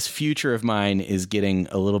 This future of mine is getting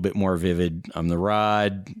a little bit more vivid. I'm the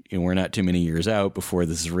rod, and we're not too many years out before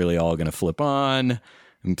this is really all going to flip on.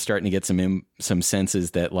 I'm starting to get some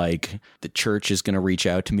senses that like the church is going to reach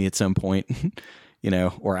out to me at some point.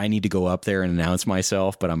 Or I need to go up there and announce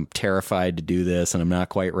myself, but I'm terrified to do this and I'm not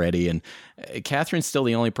quite ready. And Catherine's still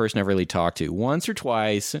the only person I've really talked to. Once or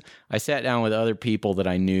twice, I sat down with other people that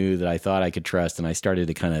I knew that I thought I could trust, and I started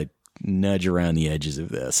to kind of nudge around the edges of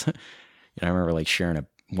this. I remember like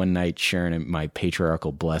sharing my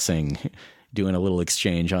patriarchal blessing, doing a little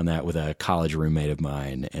exchange on that with a college roommate of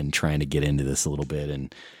mine and trying to get into this a little bit.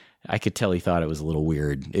 And I could tell he thought it was a little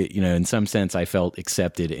weird. In some sense, I felt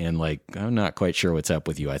accepted and like, I'm not quite sure what's up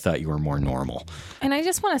with you. I thought you were more normal. And I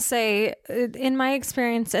just want to say, in my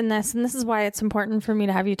experience in this, and this is why it's important for me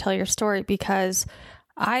to have you tell your story, because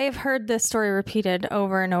I've heard this story repeated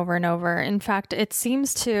over and over and over. In fact, it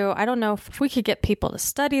seems to, I don't know if we could get people to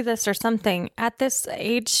study this or something. At this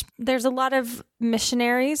age, there's a lot of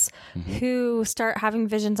missionaries mm-hmm. who start having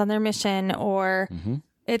visions on their mission, or mm-hmm.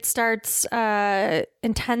 it starts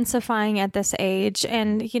intensifying at this age,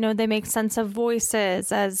 and they make sense of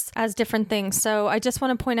voices as different things. So I just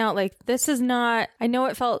want to point out, like, this is not, I know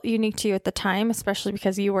it felt unique to you at the time, especially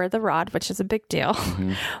because you were the rod, which is a big deal.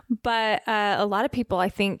 Mm-hmm. But a lot of people, I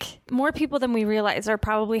think more people than we realize, are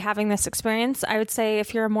probably having this experience. I would say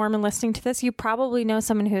if you're a Mormon listening to this, you probably know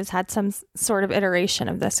someone who's had some sort of iteration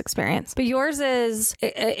of this experience. But yours is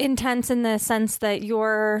intense in the sense that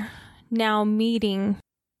you're now meeting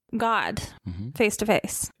God face to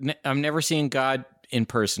face. I'm never seeing God in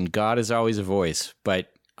person. God is always a voice,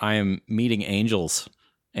 but I am meeting angels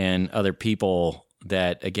and other people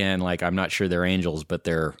that, again, like, I'm not sure they're angels, but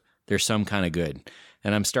they're some kind of good.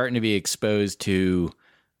 And I'm starting to be exposed to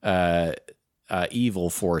evil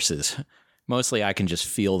forces. Mostly I can just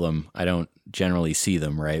feel them. I don't generally see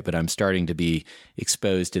them, right? But I'm starting to be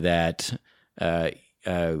exposed to that. And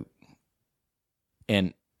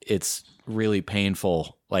it's really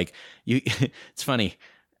painful. Like, it's funny.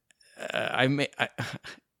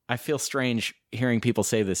 I feel strange hearing people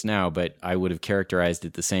say this now, but I would have characterized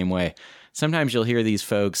it the same way. Sometimes you'll hear these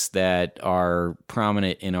folks that are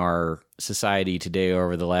prominent in our society today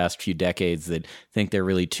over the last few decades that think they're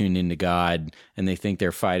really tuned into God, and they think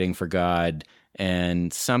they're fighting for God,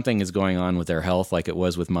 and something is going on with their health, like it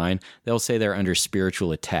was with mine. They'll say they're under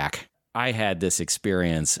spiritual attack. I had this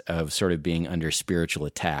experience of sort of being under spiritual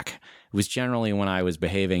attack. It was generally when I was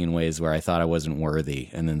behaving in ways where I thought I wasn't worthy,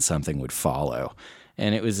 and then something would follow.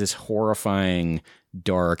 And it was this horrifying,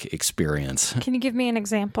 dark experience. Can you give me an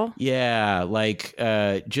example? Yeah, like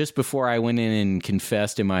just before I went in and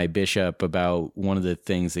confessed to my bishop about one of the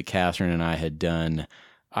things that Catherine and I had done,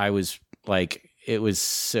 I was like, it was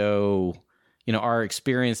so, our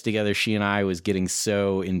experience together, she and I, was getting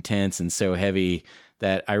so intense and so heavy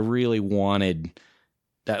that I really wanted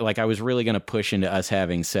that, like, I was really going to push into us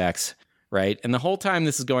having sex right? And the whole time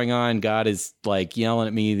this is going on, God is like yelling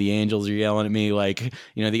at me. The angels are yelling at me. Like,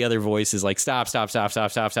 the other voice is like, stop, stop, stop,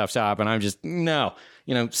 stop, stop, stop, stop. And I'm just, no,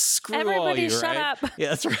 screw Everybody all you, shut right? up. Yeah,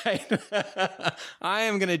 that's right. I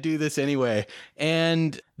am going to do this anyway.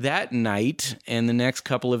 And that night and the next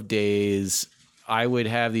couple of days, I would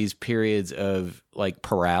have these periods of like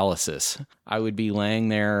paralysis. I would be laying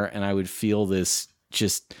there and I would feel this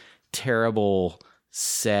just terrible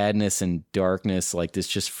sadness and darkness, like this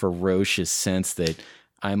just ferocious sense that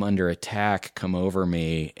I'm under attack come over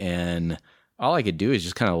me. And all I could do is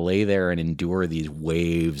just kind of lay there and endure these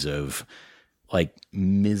waves of like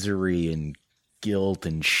misery and guilt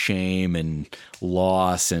and shame and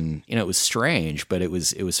loss. And, it was strange, but it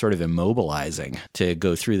was sort of immobilizing to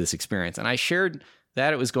go through this experience. And I shared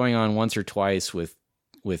that it was going on once or twice with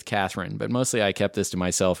Catherine, but mostly I kept this to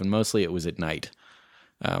myself, and mostly it was at night.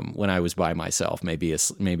 When I was by myself, maybe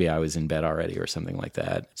I was in bed already or something like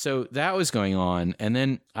that. So that was going on. And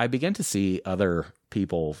then I began to see other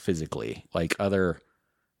people physically, like other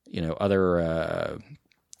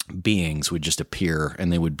beings would just appear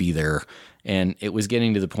and they would be there. And it was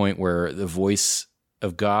getting to the point where the voice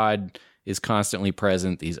of God is constantly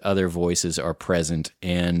present. These other voices are present.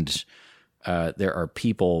 And there are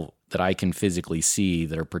people that I can physically see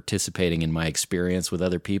that are participating in my experience with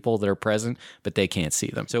other people that are present, but they can't see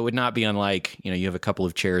them. So it would not be unlike, you have a couple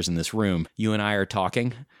of chairs in this room, you and I are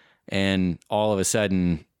talking, and all of a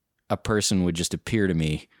sudden a person would just appear to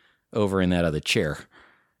me over in that other chair.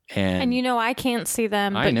 And I can't see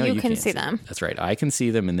them, but you can see them. That's right. I can see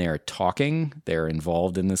them, and they are talking. They're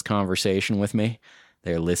involved in this conversation with me.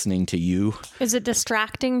 They're listening to you. Is it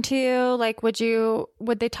distracting to you? Like, would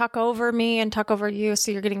they talk over me and talk over you,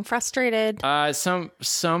 so you're getting frustrated?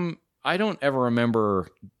 Some. I don't ever remember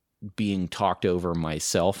being talked over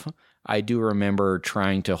myself. I do remember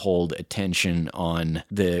trying to hold attention on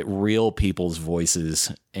the real people's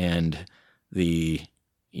voices and the,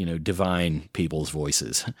 divine people's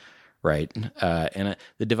voices. Right. And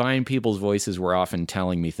the divine people's voices were often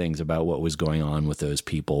telling me things about what was going on with those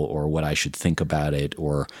people, or what I should think about it,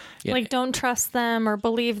 or like, don't trust them, or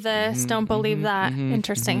believe this, don't believe that.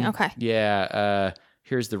 Interesting. Okay. Yeah.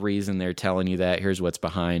 Here's the reason they're telling you that. Here's what's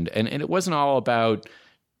behind. And it wasn't all about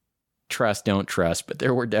trust, don't trust, but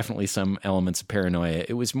there were definitely some elements of paranoia.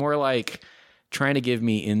 It was more like trying to give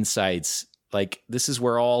me insights. Like, this is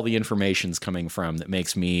where all the information's coming from that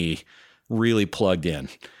makes me really plugged in.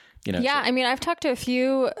 Yeah, I mean, I've talked to a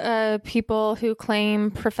few people who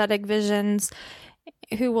claim prophetic visions,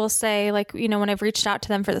 who will say, like, when I've reached out to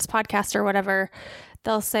them for this podcast or whatever,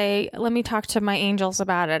 they'll say, let me talk to my angels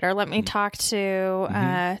about it, or let me talk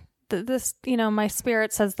to this, my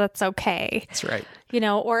spirit says that's okay. That's right.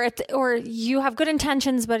 Or you have good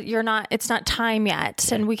intentions, but it's not time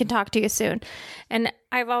yet, and we can talk to you soon. And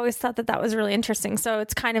I've always thought that was really interesting. So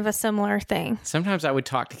it's kind of a similar thing. Sometimes I would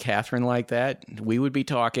talk to Catherine like that. We would be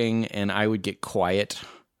talking and I would get quiet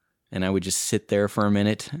and I would just sit there for a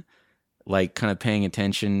minute, like kind of paying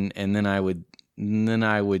attention. And then I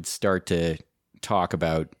would start to talk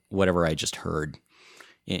about whatever I just heard,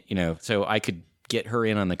 so I could get her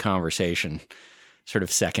in on the conversation sort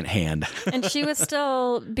of secondhand. And she was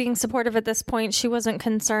still being supportive at this point. She wasn't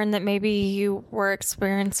concerned that maybe you were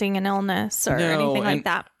experiencing an illness or anything like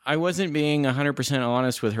that. I wasn't being 100%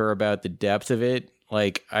 honest with her about the depth of it.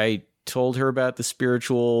 Like, I told her about the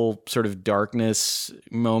spiritual sort of darkness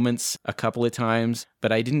moments a couple of times,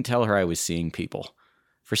 but I didn't tell her I was seeing people.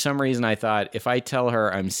 For some reason, I thought if I tell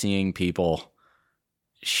her I'm seeing people,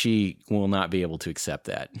 she will not be able to accept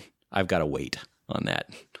that. I've got to wait on that.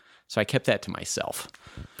 So I kept that to myself.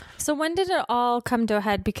 So when did it all come to a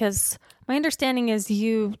head? Because my understanding is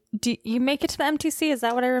you make it to the MTC. Is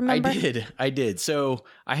that what I remember? I did. So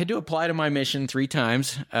I had to apply to my mission 3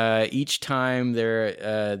 times. Each time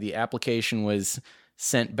the application was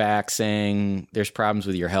sent back saying there's problems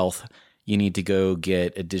with your health. You need to go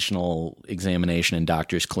get additional examination and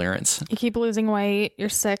doctor's clearance. You keep losing weight. You're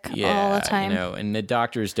sick all the time. And the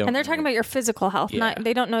doctors don't. And they're talking about your physical health. Yeah,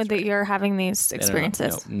 they don't know that you're having these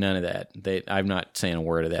experiences. No, none of that. I'm not saying a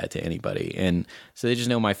word of that to anybody. And so they just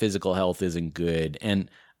know my physical health isn't good. And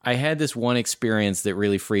I had this one experience that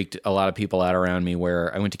really freaked a lot of people out around me,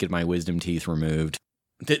 where I went to get my wisdom teeth removed.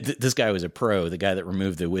 This guy was a pro, the guy that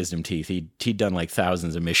removed the wisdom teeth. He'd done like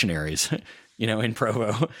thousands of missionaries, in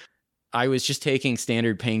Provo. I was just taking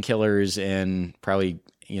standard painkillers and probably,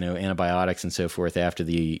 antibiotics and so forth after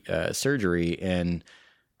the surgery. And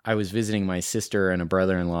I was visiting my sister and a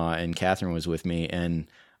brother-in-law, and Catherine was with me. And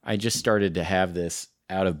I just started to have this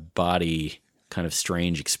out-of-body kind of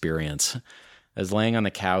strange experience. I was laying on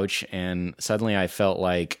the couch, and suddenly I felt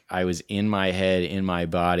like I was in my head, in my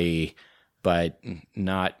body, but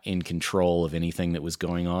not in control of anything that was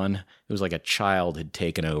going on. It was like a child had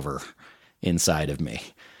taken over inside of me.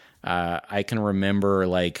 I can remember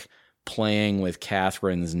like playing with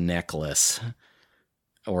Catherine's necklace,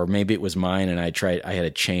 or maybe it was mine, and I had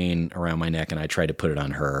a chain around my neck and I tried to put it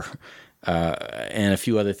on her, and a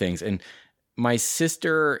few other things. And my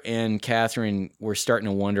sister and Catherine were starting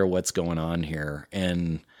to wonder what's going on here.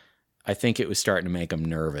 And I think it was starting to make them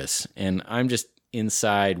nervous. And I'm just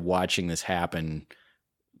inside watching this happen,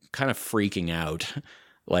 kind of freaking out.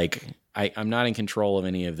 Like I'm not in control of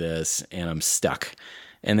any of this and I'm stuck.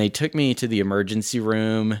 And they took me to the emergency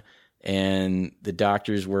room and the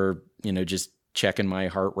doctors were, just checking my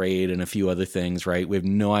heart rate and a few other things, right? We have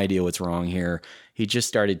no idea what's wrong here. He just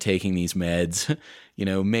started taking these meds.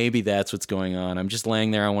 Maybe that's what's going on. I'm just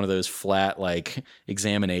laying there on one of those flat, like,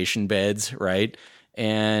 examination beds, right?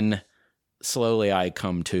 And slowly I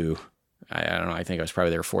come to. I don't know, I think I was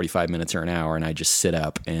probably there 45 minutes or an hour, and I just sit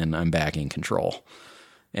up and I'm back in control.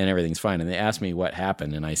 And everything's fine. And they asked me what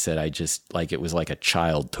happened, and I said it was like a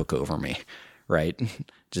child took over me, right?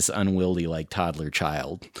 Just unwieldy, like toddler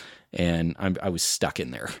child. And I was stuck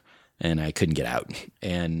in there and I couldn't get out.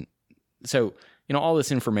 And so, all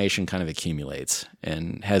this information kind of accumulates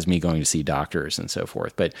and has me going to see doctors and so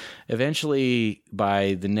forth. But eventually,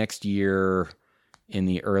 by the next year, in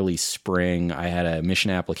the early spring, I had a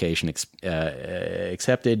mission application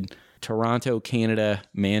accepted. Toronto, Canada,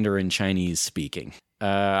 Mandarin Chinese speaking.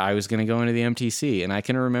 I was going to go into the MTC, and I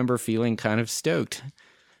can remember feeling kind of stoked.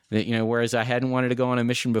 That, whereas I hadn't wanted to go on a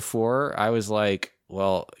mission before, I was like,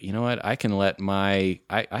 well, you know what? I can let I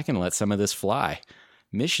can let some of this fly.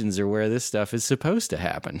 Missions are where this stuff is supposed to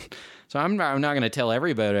happen. So I'm not going to tell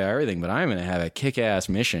everybody everything, but I'm going to have a kick-ass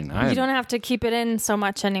mission. You don't have to keep it in so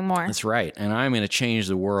much anymore. That's right. And I'm going to change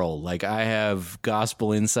the world. Like, I have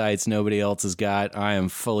gospel insights nobody else has got. I am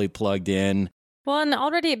fully plugged in. Well, and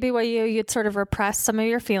already at BYU, you'd sort of repressed some of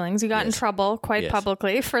your feelings. You got in trouble quite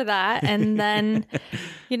publicly for that. And then,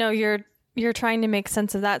 you're trying to make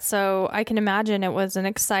sense of that. So I can imagine it was an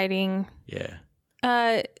exciting... Yeah.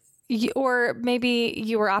 Or maybe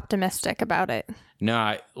you were optimistic about it.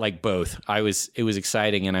 No, like both. It was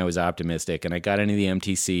exciting and I was optimistic, and I got into the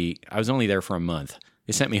MTC. I was only there for a month.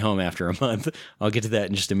 They sent me home after a month. I'll get to that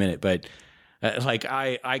in just a minute. But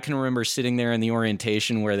I can remember sitting there in the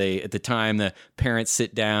orientation where at the time, the parents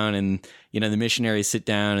sit down and, the missionaries sit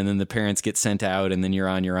down and then the parents get sent out and then you're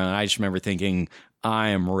on your own. I just remember thinking, I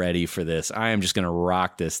am ready for this. I am just going to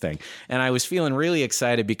rock this thing. And I was feeling really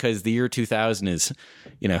excited because the year 2000 is,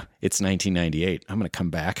 it's 1998. I'm going to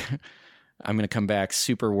come back. I'm going to come back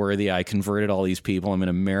super worthy. I converted all these people. I'm going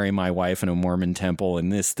to marry my wife in a Mormon temple,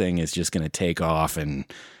 and this thing is just going to take off, and,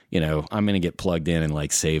 I'm going to get plugged in and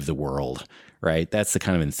like save the world, right? That's the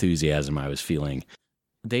kind of enthusiasm I was feeling.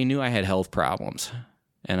 They knew I had health problems,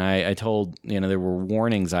 and I told, there were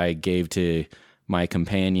warnings I gave to my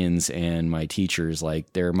companions and my teachers,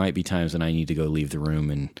 like, there might be times when I need to go leave the room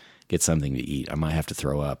and get something to eat. I might have to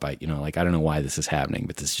throw up. I don't know why this is happening,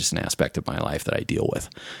 but this is just an aspect of my life that I deal with.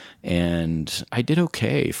 And I did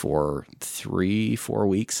okay for 3-4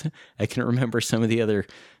 weeks. I can remember some of the other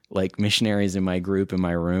like missionaries in my group in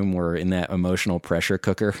my room were in that emotional pressure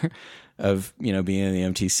cooker of, being in the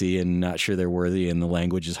MTC and not sure they're worthy, and the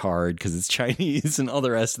language is hard because it's Chinese and all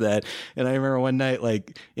the rest of that. And I remember one night,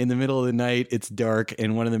 like in the middle of the night, it's dark,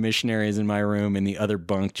 and one of the missionaries in my room in the other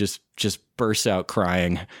bunk just bursts out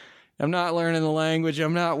crying. I'm not learning the language.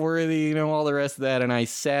 I'm not worthy, all the rest of that. And I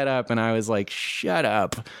sat up and I was like, shut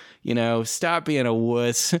up. Stop being a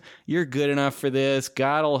wuss. You're good enough for this.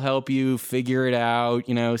 God will help you figure it out.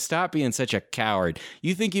 Stop being such a coward.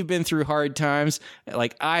 You think you've been through hard times?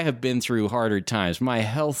 Like, I have been through harder times. My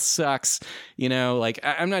health sucks.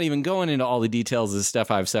 I'm not even going into all the details of the stuff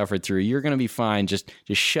I've suffered through. You're going to be fine. Just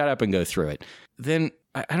shut up and go through it. Then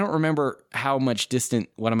I don't remember how much distant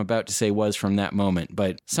what I'm about to say was from that moment,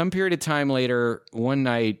 but some period of time later, one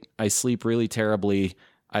night, I sleep really terribly.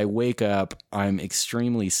 I wake up, I'm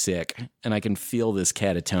extremely sick, and I can feel this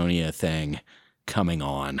catatonia thing coming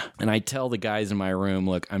on. And I tell the guys in my room,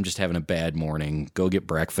 look, I'm just having a bad morning. Go get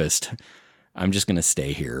breakfast. I'm just going to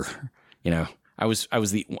stay here. I was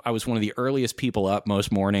one of the earliest people up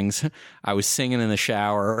most mornings. I was singing in the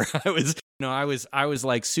shower. I was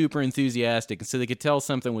like super enthusiastic. And so they could tell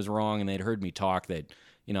something was wrong, and they'd heard me talk that,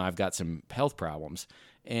 I've got some health problems.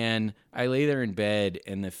 And I lay there in bed,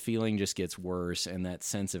 and the feeling just gets worse, and that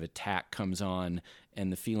sense of attack comes on,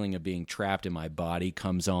 and the feeling of being trapped in my body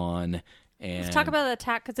comes on. And let's talk about the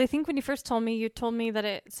attack, because I think when you first told me, you told me that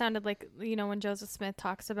it sounded like, when Joseph Smith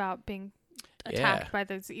talks about being attacked by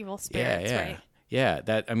those evil spirits, right? Yeah,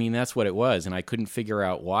 that's what it was. And I couldn't figure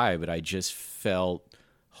out why, but I just felt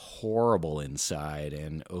horrible inside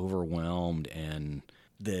and overwhelmed, and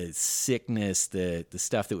the sickness, the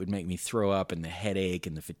stuff that would make me throw up, and the headache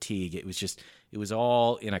and the fatigue. It was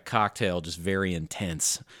all in a cocktail, just very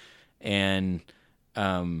intense. And,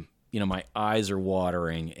 my eyes are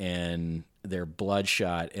watering and they're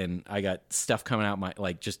bloodshot, and I got stuff coming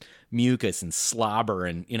out just mucus and slobber,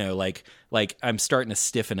 and like I'm starting to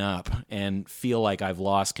stiffen up and feel like I've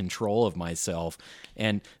lost control of myself.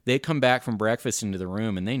 And they come back from breakfast into the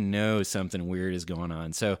room, and they know something weird is going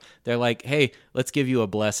on, so they're like, "Hey, let's give you a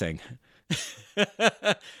blessing."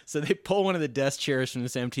 So they pull one of the desk chairs from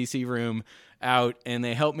this MTC room out, and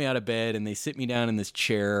they help me out of bed, and they sit me down in this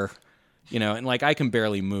chair. And I can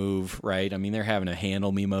barely move, right? I mean, they're having to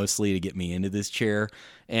handle me mostly to get me into this chair.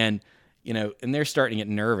 And, and they're starting to get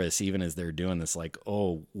nervous even as they're doing this, like,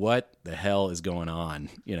 oh, what the hell is going on?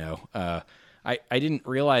 I didn't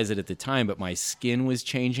realize it at the time, but my skin was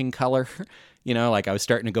changing color. Like I was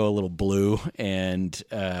starting to go a little blue, and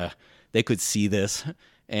they could see this.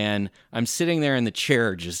 And I'm sitting there in the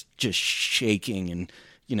chair just shaking and,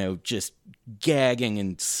 just gagging,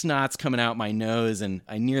 and snot's coming out my nose, and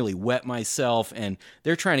I nearly wet myself, and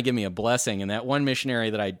they're trying to give me a blessing. And that one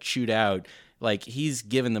missionary that I chewed out, like, he's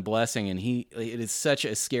given the blessing, and it is such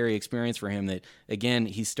a scary experience for him that, again,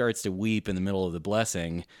 he starts to weep in the middle of the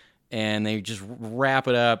blessing, and they just wrap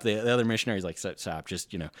it up. The other missionary's like, stop,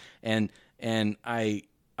 just, and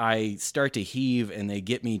I start to heave, and they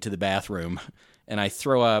get me to the bathroom, and I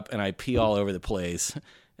throw up, and I pee all over the place.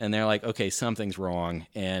 And they're like, okay, something's wrong.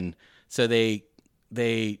 And so they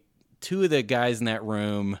two of the guys in that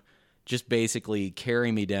room just basically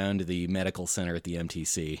carry me down to the medical center at the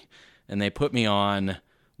MTC. And they put me on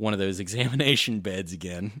one of those examination beds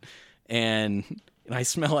again. And I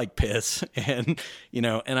smell like piss, and,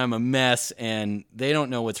 and I'm a mess, and they don't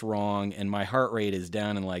know what's wrong. And my heart rate is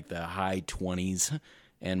down in like the high 20s,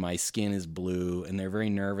 and my skin is blue, and they're very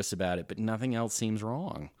nervous about it, but nothing else seems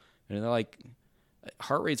wrong. And they're like,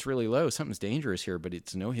 heart rate's really low. Something's dangerous here, but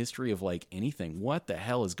it's no history of like anything. What the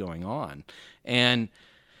hell is going on? And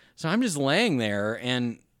so I'm just laying there,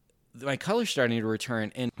 and my color's starting to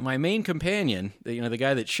return. And my main companion, the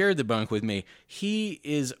guy that shared the bunk with me, he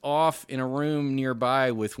is off in a room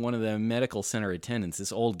nearby with one of the medical center attendants,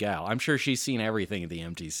 this old gal. I'm sure she's seen everything at the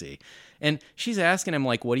MTC. And she's asking him,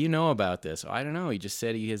 like, what do you know about this? I don't know. He just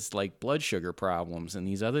said he has, like, blood sugar problems and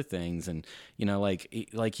these other things. And,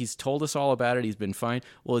 like he's told us all about it. He's been fine.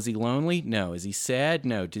 Well, is he lonely? No. Is he sad?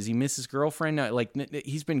 No. Does he miss his girlfriend? No. Like,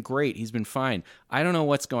 he's been great. He's been fine. I don't know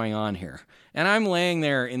what's going on here. And I'm laying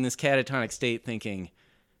there in this catatonic state thinking,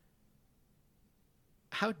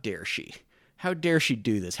 how dare she? How dare she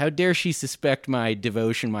do this? How dare she suspect my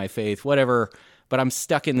devotion, my faith, whatever? But I'm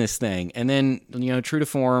stuck in this thing. And then, true to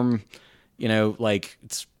form, like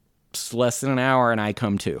it's less than an hour and I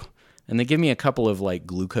come to. And they give me a couple of like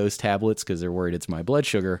glucose tablets because they're worried it's my blood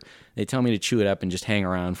sugar. They tell me to chew it up and just hang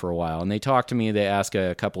around for a while. And they talk to me. They ask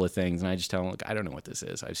a couple of things. And I just tell them, look, I don't know what this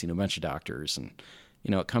is. I've seen a bunch of doctors, and,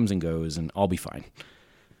 it comes and goes, and I'll be fine.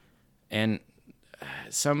 And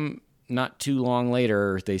not too long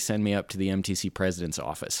later, they send me up to the MTC president's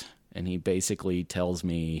office. And he basically tells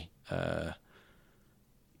me,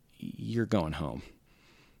 you're going home.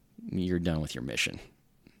 You're done with your mission.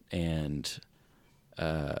 And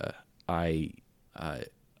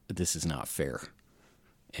this is not fair.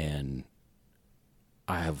 And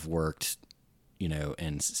I have worked,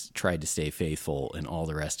 and tried to stay faithful and all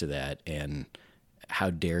the rest of that. And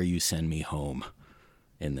how dare you send me home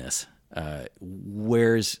in this? I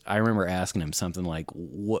remember asking him something like,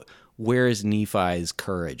 where's Nephi's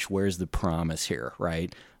courage? Where's the promise here,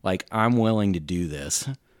 right? Like, I'm willing to do this.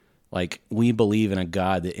 Like, we believe in a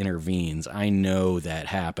God that intervenes. I know that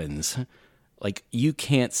happens. Like, you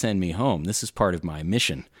can't send me home. This is part of my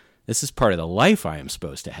mission. This is part of the life I am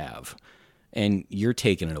supposed to have. And you're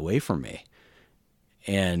taking it away from me.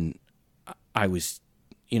 And I was,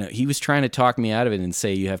 he was trying to talk me out of it and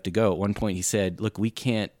say, you have to go. At one point he said, look, we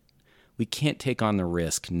can't take on the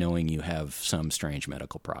risk knowing you have some strange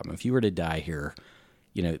medical problem. If you were to die here,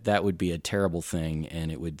 that would be a terrible thing,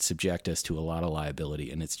 and it would subject us to a lot of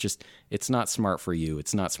liability. And it's not smart for you.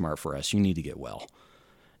 It's not smart for us. You need to get well.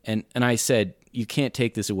 And I said, you can't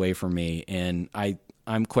take this away from me. And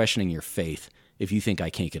I'm questioning your faith if you think I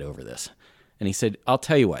can't get over this. And he said, I'll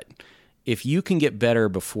tell you what, if you can get better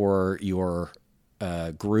before your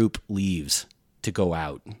group leaves to go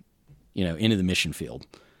out, into the mission field,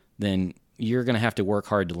 then you're going to have to work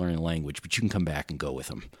hard to learn the language, but you can come back and go with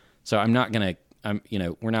them. So we're not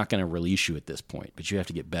going to release you at this point, but you have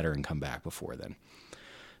to get better and come back before then.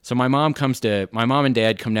 So my mom and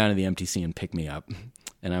dad come down to the MTC and pick me up,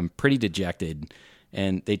 and I'm pretty dejected.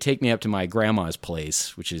 And they take me up to my grandma's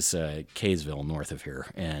place, which is Kaysville, north of here.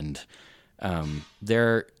 And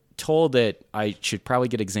they're told that I should probably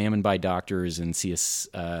get examined by doctors and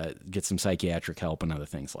get some psychiatric help and other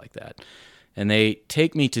things like that. And they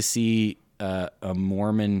take me to see a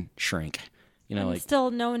Mormon shrink.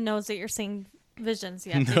 Still no one knows that you're seeing visions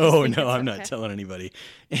yet. No, I'm not telling anybody.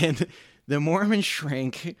 And the Mormon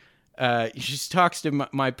shrink, she talks to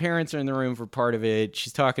my parents are in the room for part of it.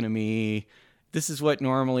 She's talking to me. This is what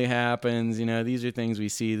normally happens. These are things we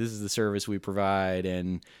see. This is the service we provide.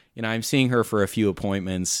 And, I'm seeing her for a few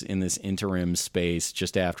appointments in this interim space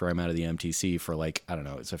just after I'm out of the MTC for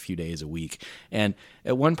it's a few days a week. And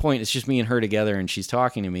at one point, it's just me and her together, and she's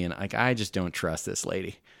talking to me, and I just don't trust this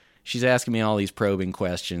lady. She's asking me all these probing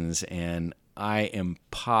questions, and I am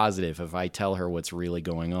positive if I tell her what's really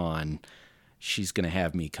going on, she's going to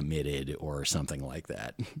have me committed or something like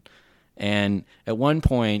that. And at one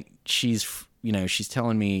point, she's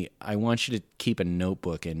telling me, I want you to keep a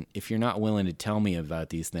notebook, and if you're not willing to tell me about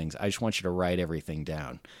these things, I just want you to write everything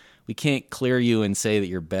down. We can't clear you and say that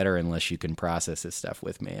you're better unless you can process this stuff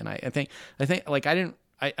with me. And I think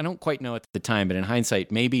I don't quite know at the time, but in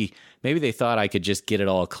hindsight, maybe they thought I could just get it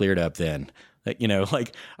all cleared up then. I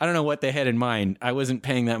don't know what they had in mind. I wasn't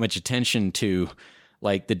paying that much attention to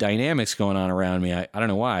the dynamics going on around me. I don't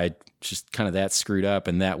know why. I just kind of that screwed up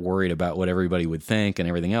and that worried about what everybody would think and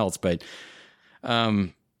everything else. But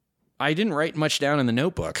I didn't write much down in the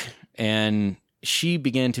notebook, and she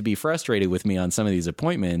began to be frustrated with me on some of these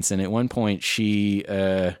appointments. And at one point she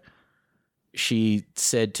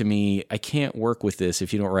said to me, I can't work with this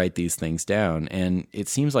if you don't write these things down. And it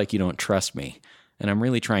seems like you don't trust me, and I'm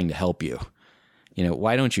really trying to help you.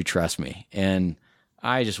 Why don't you trust me? And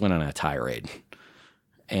I just went on a tirade,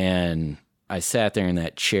 and I sat there in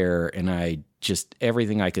that chair, and I just,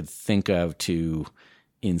 everything I could think of to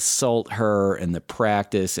insult her and the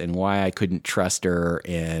practice and why I couldn't trust her.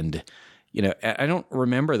 And, I don't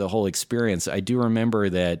remember the whole experience. I do remember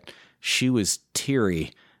that she was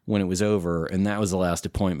teary when it was over, and that was the last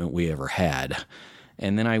appointment we ever had.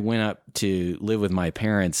 And then I went up to live with my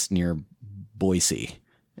parents near Boise,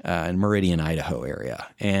 in Meridian, Idaho area.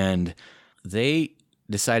 And they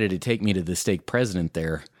decided to take me to the stake president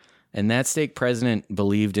there. And that stake president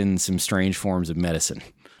believed in some strange forms of medicine.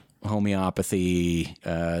 Homeopathy,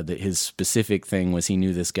 that his specific thing was he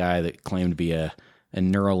knew this guy that claimed to be a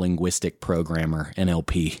neurolinguistic programmer,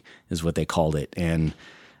 NLP is what they called it. And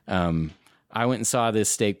I went and saw this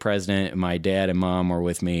stake president, and my dad and mom were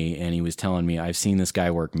with me, and he was telling me, I've seen this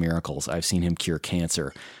guy work miracles. I've seen him cure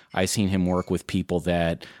cancer. I've seen him work with people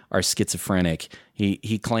that are schizophrenic.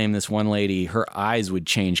 He claimed this one lady, her eyes would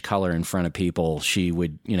change color in front of people. She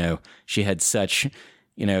would, she had such,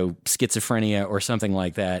 schizophrenia or something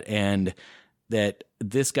like that. And that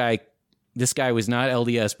this guy was not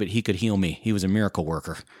LDS, but he could heal me. He was a miracle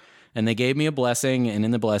worker. And they gave me a blessing, and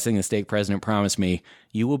in the blessing, the stake president promised me,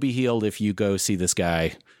 you will be healed if you go see this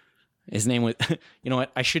guy. His name was, you know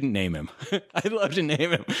what? I shouldn't name him. I'd love to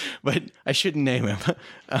name him, but I shouldn't name him.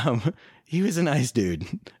 He was a nice dude.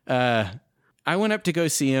 I went up to go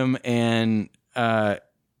see him, and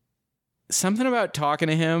something about talking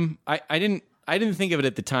to him, I didn't think of it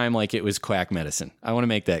at the time like it was quack medicine. I want to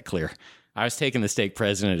make that clear. I was taking the stake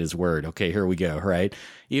president at his word. Okay, here we go, right?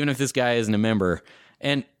 Even if this guy isn't a member.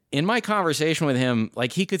 And in my conversation with him,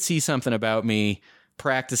 he could see something about me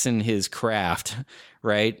practicing his craft,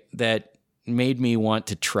 right, that made me want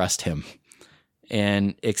to trust him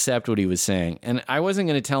and accept what he was saying. And I wasn't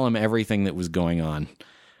going to tell him everything that was going on,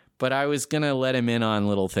 but I was going to let him in on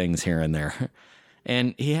little things here and there.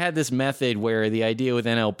 And he had this method where the idea with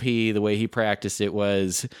NLP, the way he practiced it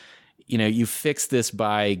was, you fix this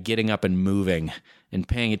by getting up and moving and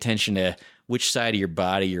paying attention to which side of your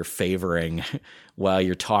body you're favoring while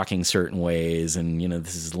you're talking certain ways. And,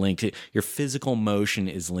 this is linked to your physical motion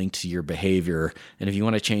is linked to your behavior. And if you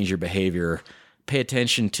want to change your behavior, pay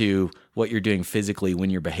attention to what you're doing physically when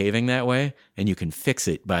you're behaving that way, and you can fix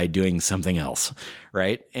it by doing something else,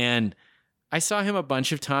 right? And I saw him a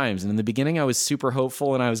bunch of times, and in the beginning I was super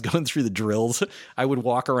hopeful, and I was going through the drills. I would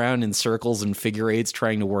walk around in circles and figure eights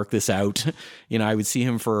trying to work this out. I would see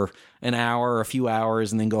him for an hour, a few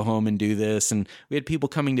hours, and then go home and do this. And we had people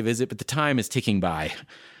coming to visit, but the time is ticking by.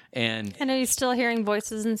 And are you still hearing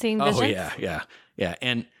voices and seeing visions? Oh yeah.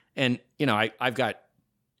 And I've got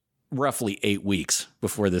roughly 8 weeks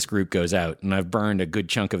before this group goes out, and I've burned a good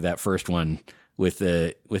chunk of that first one with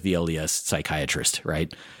the LDS psychiatrist,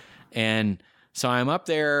 right? And so I'm up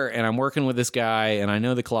there, and I'm working with this guy, and I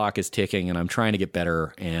know the clock is ticking, and I'm trying to get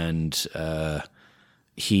better. And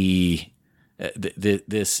he,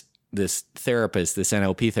 this therapist, this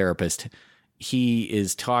NLP therapist, he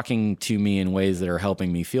is talking to me in ways that are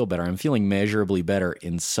helping me feel better. I'm feeling measurably better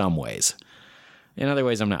in some ways. In other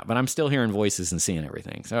ways, I'm not, but I'm still hearing voices and seeing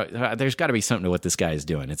everything. So there's got to be something to what this guy is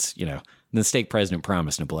doing. It's, the stake president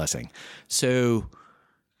promised a blessing. So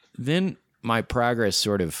then my progress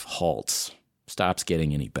sort of halts, stops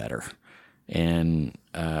getting any better. And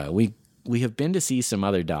we have been to see some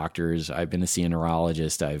other doctors. I've been to see a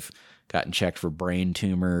neurologist. I've gotten checked for brain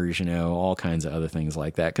tumors, all kinds of other things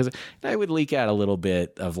like that. Because I would leak out a little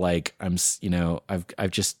bit of like, I'm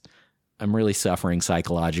really suffering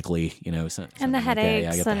psychologically, and the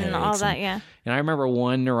headaches and all that, yeah. And I remember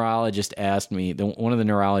one neurologist asked me, one of the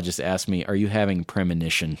neurologists asked me, "Are you having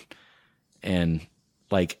premonition?" And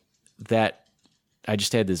like that, I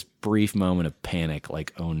just had this brief moment of panic,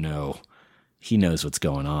 like, oh no, he knows what's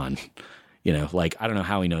going on. Like, I don't know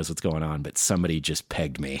how he knows what's going on, but somebody just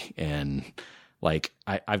pegged me, and like,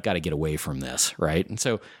 I've got to get away from this, right? And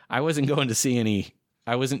so I wasn't doing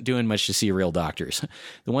much to see real doctors.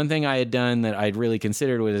 The one thing I had done that I'd really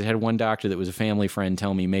considered was I had one doctor that was a family friend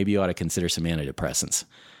tell me, maybe you ought to consider some antidepressants.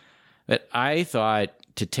 But I thought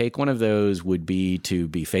to take one of those would be to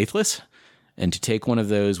be faithless, and to take one of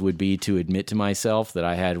those would be to admit to myself that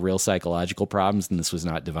I had real psychological problems and this was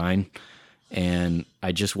not divine. And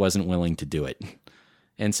I just wasn't willing to do it.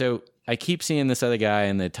 And so I keep seeing this other guy,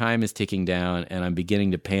 and the time is ticking down, and I'm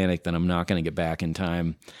beginning to panic that I'm not going to get back in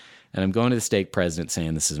time. And I'm going to the stake president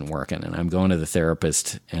saying this isn't working. And I'm going to the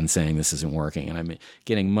therapist and saying this isn't working. And I'm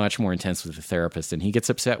getting much more intense with the therapist. And he gets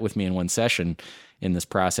upset with me in one session in this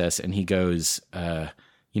process. And he goes,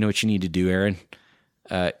 you know what you need to do, Aaron?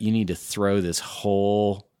 You need to throw this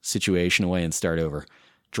whole situation away and start over.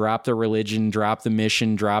 Drop the religion, drop the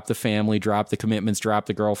mission, drop the family, drop the commitments, drop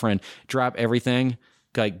the girlfriend, drop everything.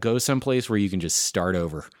 Like, go someplace where you can just start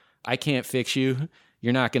over. I can't fix you.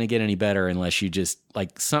 You're not going to get any better unless you just,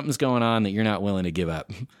 like, something's going on that you're not willing to give up,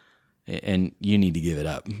 and you need to give it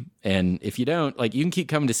up. And if you don't, like, you can keep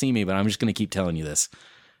coming to see me, but I'm just going to keep telling you this.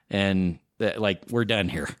 And like, we're done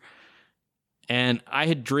here. And I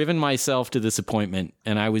had driven myself to this appointment,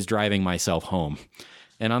 and I was driving myself home.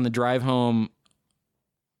 And on the drive home,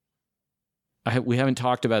 we haven't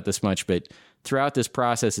talked about this much, but throughout this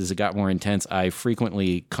process, as it got more intense, I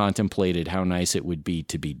frequently contemplated how nice it would be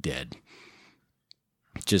to be dead.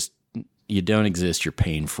 Just, you don't exist, you're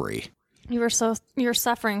pain-free. You're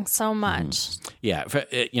suffering so much. Mm-hmm. Yeah.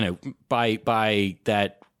 By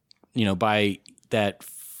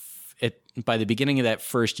the beginning of that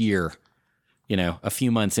first year, a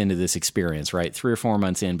few months into this experience, right? 3 or 4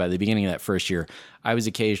 months in, by the beginning of that first year, I was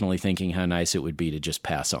occasionally thinking how nice it would be to just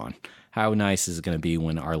pass on. How nice is it going to be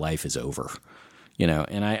when our life is over?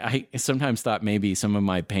 And I sometimes thought maybe some of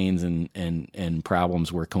my pains and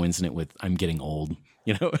problems were coincident with I'm getting old,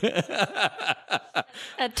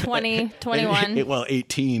 At 20, 21. Well,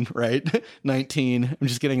 18, right? 19. I'm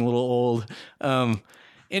just getting a little old.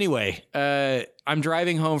 Anyway, I'm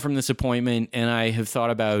driving home from this appointment, and I have thought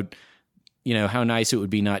about, how nice it would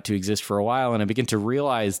be not to exist for a while. And I begin to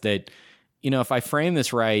realize that, if I frame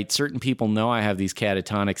this right, certain people know I have these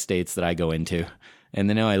catatonic states that I go into, and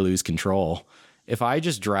they know I lose control. If I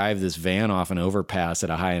just drive this van off an overpass at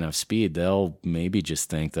a high enough speed, they'll maybe just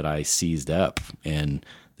think that I seized up, and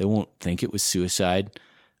they won't think it was suicide.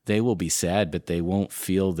 They will be sad, but they won't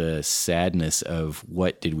feel the sadness of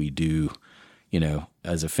what did we do,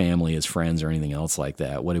 as a family, as friends, or anything else like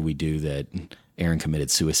that. What did we do that Aaron committed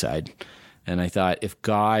suicide? And I thought, if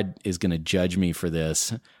God is going to judge me for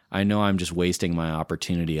this, I know I'm just wasting my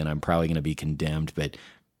opportunity, and I'm probably going to be condemned. But,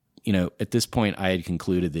 at this point, I had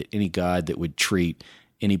concluded that any God that would treat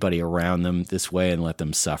anybody around them this way and let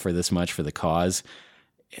them suffer this much for the cause,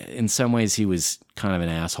 in some ways, he was kind of an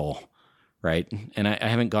asshole, right? And I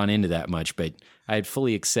haven't gone into that much, but I had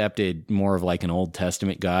fully accepted more of like an Old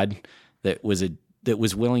Testament God that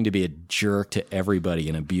was willing to be a jerk to everybody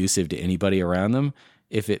and abusive to anybody around them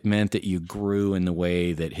if it meant that you grew in the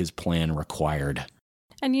way that his plan required.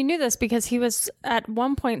 And you knew this because he was at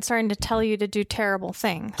one point starting to tell you to do terrible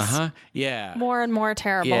things. Yeah. More and more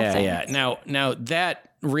terrible things. Yeah. Now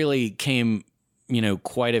that really came,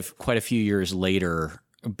 quite a few years later,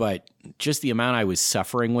 but just the amount I was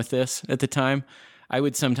suffering with this at the time, I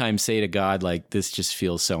would sometimes say to God, like, this just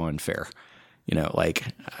feels so unfair.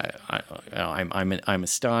 I'm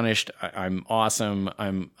astonished. I'm awesome.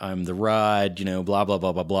 I'm the rod, blah, blah,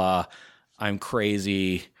 blah, blah, blah. I'm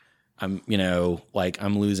crazy. I'm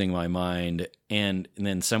losing my mind. And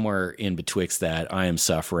then somewhere in betwixt that, I am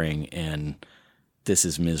suffering, and this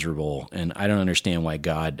is miserable. And I don't understand why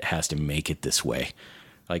God has to make it this way.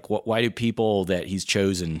 Like, why do people that he's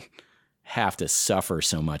chosen have to suffer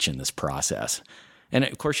so much in this process? And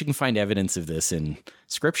of course, you can find evidence of this in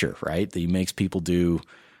Scripture, right? That he makes people do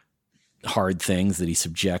hard things, that he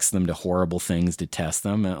subjects them to horrible things to test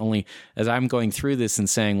them. And only as I'm going through this and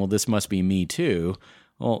saying, well, this must be me too.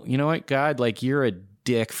 Well, you know what, God, like, you're a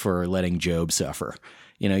dick for letting Job suffer.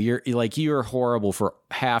 You know, you're horrible for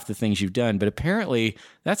half the things you've done, but apparently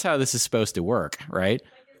that's how this is supposed to work, right?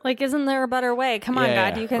 Like, isn't there a better way? Come on,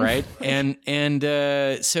 God, you can. Right. And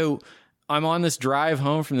so I'm on this drive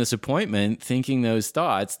home from this appointment thinking those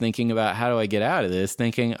thoughts, thinking about how do I get out of this,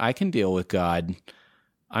 thinking I can deal with God.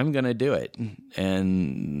 I'm going to do it.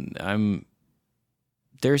 And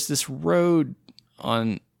there's this road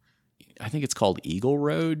on, I think it's called Eagle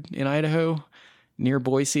Road in Idaho, near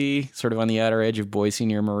Boise, sort of on the outer edge of Boise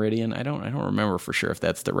near Meridian. I don't remember for sure if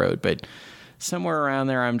that's the road, but somewhere around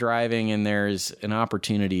there I'm driving and there's an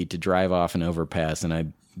opportunity to drive off an overpass, and I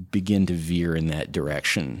begin to veer in that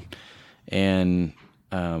direction. And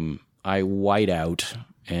I white out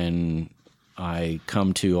and I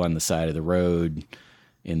come to on the side of the road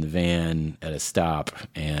in the van at a stop,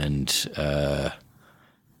 and the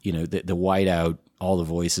whiteout, all the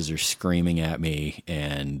voices are screaming at me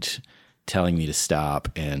and telling me to stop.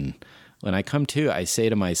 And when I come to, I say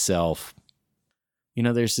to myself,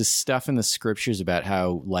 there's this stuff in the scriptures about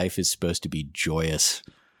how life is supposed to be joyous.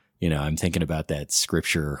 I'm thinking about that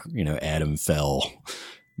scripture, Adam fell,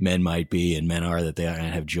 men might be, and men are that they don't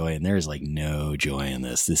have joy. And there's like no joy in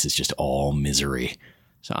this. This is just all misery.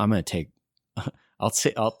 So I'm going to take,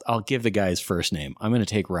 I'll give the guy's first name. I'm going to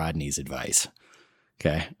take Rodney's advice.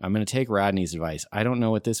 Okay. I'm going to take Rodney's advice. I don't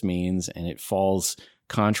know what this means, and it falls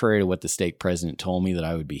contrary to what the stake president told me that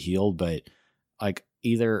I would be healed, but like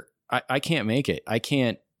either I can't make it. I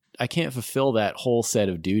can't fulfill that whole set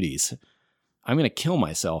of duties. I'm going to kill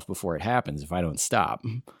myself before it happens if I don't stop.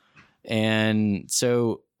 And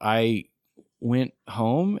so I went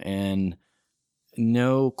home, and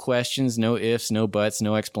no questions, no ifs, no buts,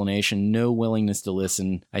 no explanation, no willingness to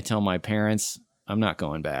listen. I tell my parents, I'm not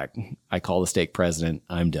going back. I call the stake president.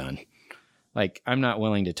 I'm done. Like, I'm not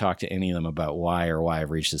willing to talk to any of them about why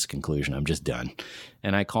I've reached this conclusion. I'm just done.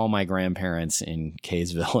 And I call my grandparents in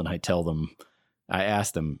Kaysville, and I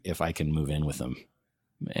ask them if I can move in with them.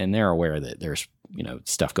 And they're aware that there's,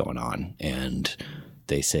 stuff going on, and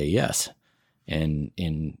they say yes. And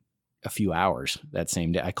in a few hours that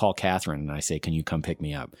same day, I call Catherine and I say, can you come pick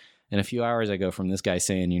me up? In a few hours, I go from this guy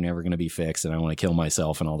saying you're never going to be fixed and I want to kill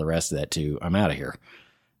myself and all the rest of that to I'm out of here.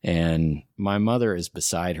 And my mother is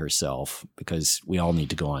beside herself because we all need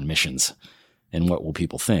to go on missions. And what will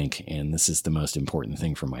people think? And this is the most important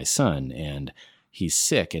thing for my son. And he's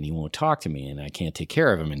sick and he won't talk to me and I can't take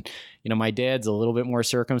care of him. And, my dad's a little bit more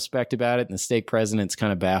circumspect about it. And the stake president's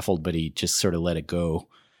kind of baffled, but he just sort of let it go.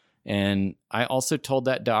 And I also told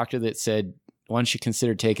that doctor that said, why don't you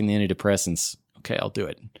consider taking the antidepressants? Okay, I'll do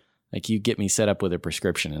it. Like, you get me set up with a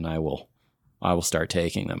prescription and I will start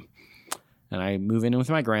taking them. And I move in with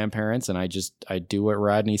my grandparents and I do what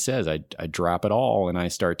Rodney says. I drop it all and I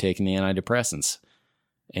start taking the antidepressants.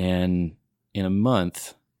 And in a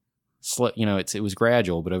month, it was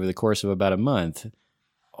gradual, but over the course of about a month,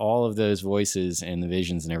 all of those voices and the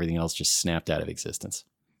visions and everything else just snapped out of existence.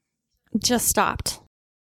 Just stopped.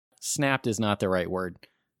 Snapped is not the right word.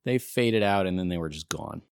 They faded out and then they were just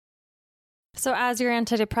gone. So as your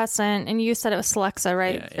antidepressant, and you said it was Celexa,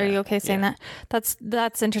 right? Yeah, Are you okay saying that?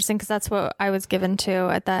 That's interesting because that's what I was given to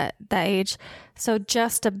at that age. So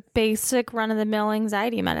just a basic run-of-the-mill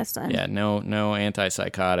anxiety medicine. Yeah, no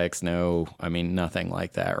antipsychotics, nothing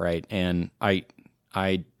like that, right? And I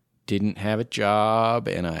didn't have a job,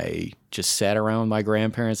 and I just sat around with my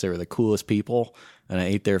grandparents. They were the coolest people, and I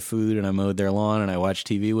ate their food, and I mowed their lawn, and I watched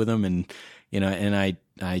TV with them, and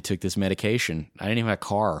I took this medication. I didn't even have a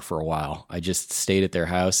car for a while. I just stayed at their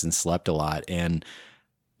house and slept a lot. And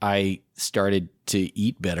I started to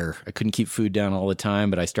eat better. I couldn't keep food down all the time,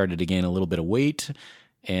 but I started to gain a little bit of weight.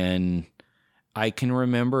 And I can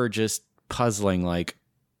remember just puzzling, like,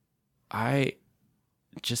 I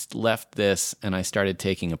just left this and I started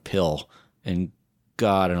taking a pill, and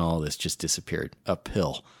God and all this just disappeared. A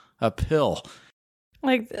pill.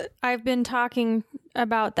 Like, I've been talking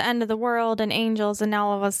about the end of the world and angels, and now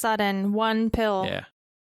all of a sudden, one pill. Yeah.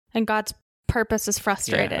 And God's purpose is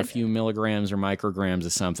frustrated. Yeah, a few milligrams or micrograms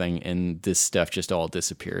of something, and this stuff just all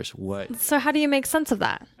disappears. What? So how do you make sense of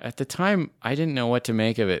that? At the time, I didn't know what to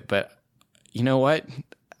make of it, but you know what?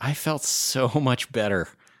 I felt so much better.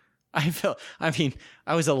 I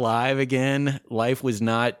was alive again. Life was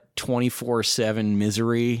not 24/7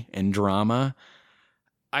 misery and drama.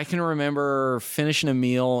 I can remember finishing a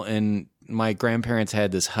meal and my grandparents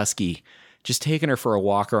had this husky, just taking her for a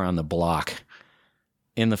walk around the block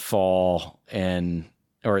in the fall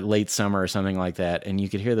or late summer or something like that. And you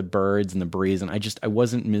could hear the birds and the breeze. And I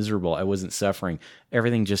wasn't miserable. I wasn't suffering.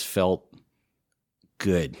 Everything just felt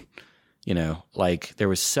good. Like there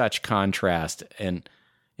was such contrast. And,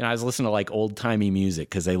 I was listening to like old timey music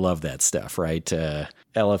because they love that stuff, right?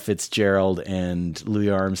 Ella Fitzgerald and Louis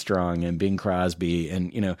Armstrong and Bing Crosby.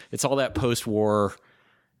 And, it's all that post-war,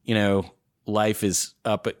 life is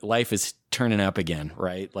turning up again,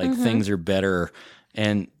 right? Like things are better.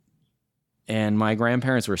 And my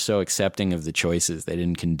grandparents were so accepting of the choices. They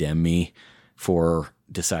didn't condemn me for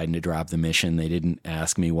deciding to drop the mission. They didn't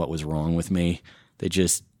ask me what was wrong with me. They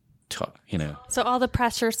just So all the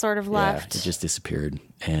pressure sort of left. Yeah, it just disappeared.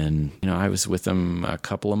 And, I was with them a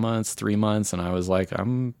couple of months, 3 months, and I was like,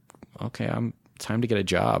 I'm time to get a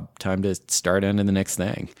job, time to start into the next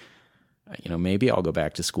thing. Maybe I'll go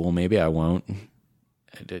back to school, maybe I won't.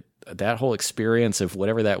 That whole experience of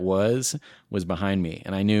whatever that was behind me.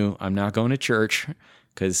 And I knew I'm not going to church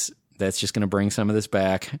because that's just going to bring some of this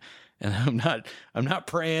back. And I'm not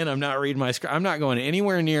praying. I'm not reading my script. I'm not going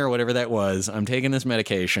anywhere near whatever that was. I'm taking this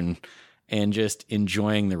medication and just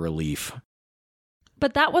enjoying the relief.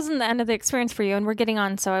 But that wasn't the end of the experience for you. And we're getting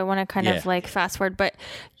on, so I want to kind of like fast forward. But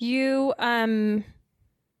you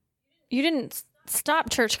didn't stop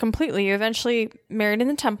church completely. You eventually married in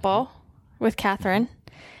the temple with Catherine,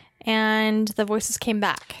 and the voices came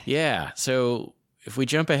back. Yeah. So if we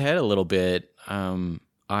jump ahead a little bit,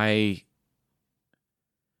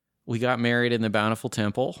 we got married in the Bountiful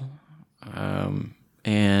Temple,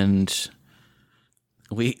 and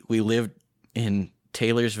we lived in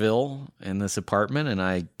Taylorsville in this apartment, and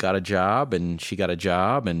I got a job, and she got a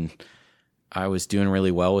job, and I was doing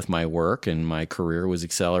really well with my work, and my career was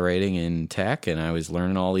accelerating in tech, and I was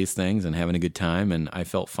learning all these things and having a good time, and I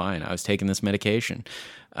felt fine. I was taking this medication.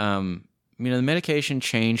 The medication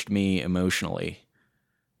changed me emotionally,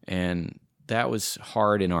 and that was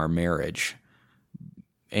hard in our marriage.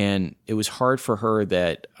 And it was hard for her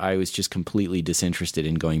that I was just completely disinterested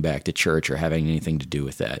in going back to church or having anything to do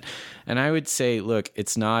with that. And I would say, look,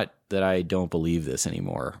 it's not that I don't believe this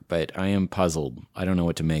anymore, but I am puzzled. I don't know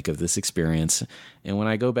what to make of this experience. And when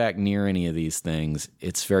I go back near any of these things,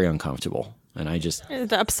 it's very uncomfortable. And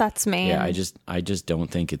it upsets me. Yeah, I just don't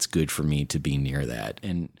think it's good for me to be near that.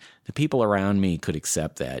 And the people around me could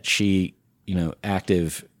accept that. She,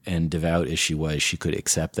 active and devout as she was, she could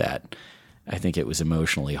accept that. I think it was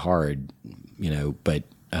emotionally hard, but,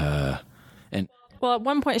 well, at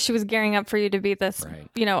one point she was gearing up for you to be this, right.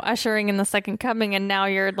 Ushering in the second coming, and now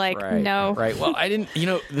you're like, right, no. Right. Well, I didn't,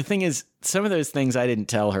 the thing is, some of those things I didn't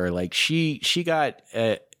tell her. Like she got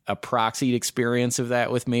a proxied experience of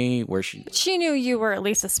that with me where she knew you were at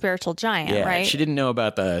least a spiritual giant, right? She didn't know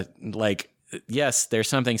about yes, there's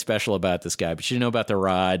something special about this guy, but she didn't know about the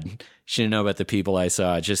rod. She didn't know about the people I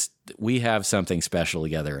saw. Just, we have something special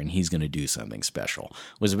together, and he's going to do something special.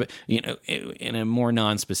 Was, in a more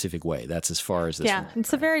non-specific way. That's as far as this. Yeah,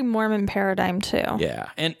 it's a very Mormon paradigm too. Yeah,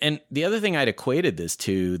 and the other thing I'd equated this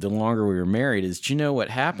to, the longer we were married, is, do you know what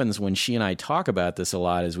happens when she and I talk about this a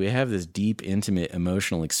lot? Is we have this deep, intimate,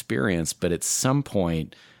 emotional experience, but at some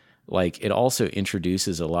point, it also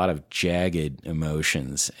introduces a lot of jagged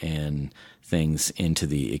emotions and things into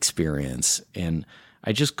the experience. And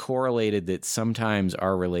I just correlated that sometimes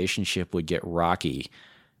our relationship would get rocky.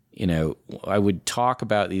 I would talk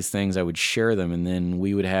about these things, I would share them, and then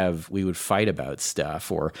we would fight about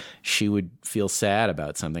stuff, or she would feel sad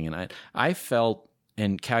about something. And I felt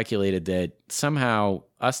and calculated that somehow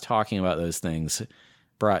us talking about those things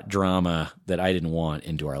brought drama that I didn't want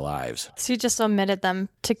into our lives. So you just omitted them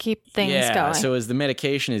to keep things going. So as the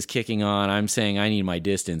medication is kicking on, I'm saying I need my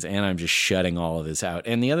distance, and I'm just shutting all of this out.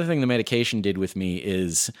 And the other thing the medication did with me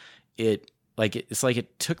is it's like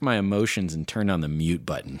it took my emotions and turned on the mute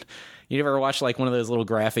button. You ever watch one of those little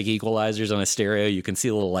graphic equalizers on a stereo? You can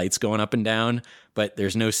see little lights going up and down, but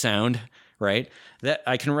there's no sound, right? That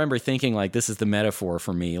I can remember thinking this is the metaphor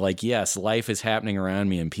for me. Yes, life is happening around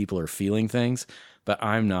me and people are feeling things, but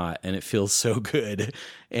I'm not, and it feels so good.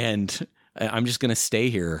 And I'm just going to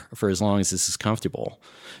stay here for as long as this is comfortable.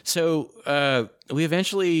 So we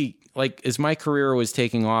eventually, as my career was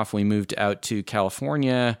taking off, we moved out to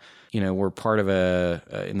California. We're part of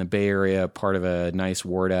in the Bay Area, part of a nice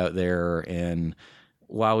ward out there. And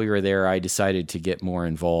while we were there, I decided to get more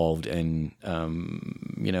involved. And,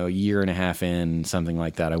 a year and a half in, something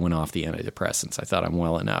like that, I went off the antidepressants. I thought I'm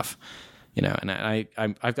well enough. And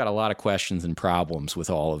I've got a lot of questions and problems with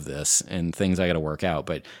all of this and things I got to work out,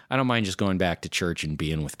 but I don't mind just going back to church and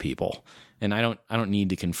being with people and I don't need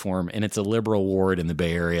to conform. And it's a liberal ward in the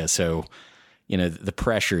Bay Area, so the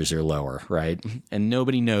pressures are lower, right? And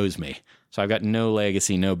nobody knows me, so I've got no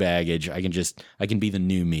legacy, no baggage. I can be the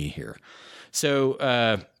new me here. So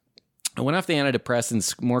I went off the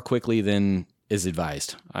antidepressants more quickly than is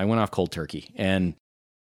advised. I went off cold turkey, and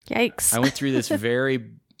yikes! I went through this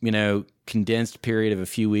very condensed period of a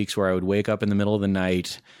few weeks where I would wake up in the middle of the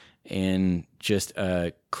night in just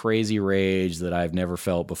a crazy rage that I've never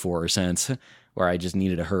felt before or since, where I just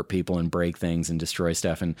needed to hurt people and break things and destroy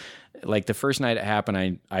stuff. And like the first night it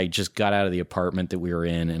happened, I just got out of the apartment that we were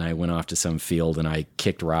in, and I went off to some field, and I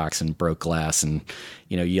kicked rocks and broke glass and,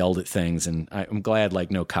 yelled at things. And I'm glad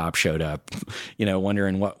like no cop showed up,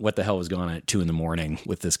 wondering what the hell was going on at 2 a.m.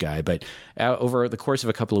 with this guy. But over the course of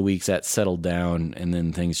a couple of weeks, that settled down, and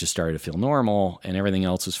then things just started to feel normal, and everything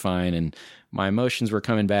else was fine. And my emotions were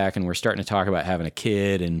coming back, and we're starting to talk about having a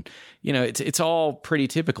kid, and it's all pretty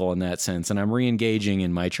typical in that sense. And I'm re-engaging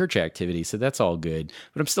in my church activity, so that's all good.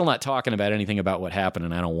 But I'm still not talking about anything about what happened,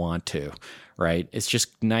 and I don't want to. Right? It's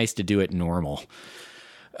just nice to do it normal.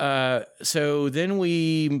 So then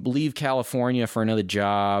we leave California for another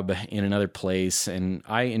job in another place, and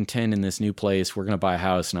I intend in this new place we're going to buy a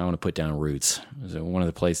house, and I want to put down roots. It was one of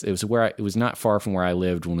the places. It was not far from where I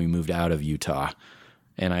lived when we moved out of Utah.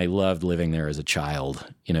 And I loved living there as a child,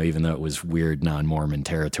 even though it was weird non-Mormon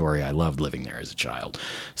territory. I loved living there as a child.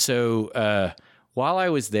 So while I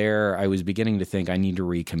was there, I was beginning to think I need to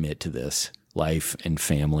recommit to this life and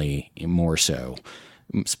family more so.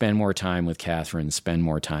 Spend more time with Catherine, spend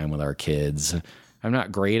more time with our kids. I'm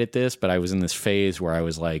not great at this, but I was in this phase where I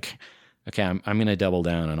was like, okay, I'm going to double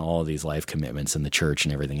down on all of these life commitments in the church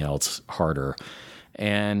and everything else harder.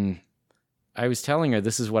 And I was telling her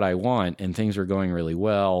this is what I want, and things were going really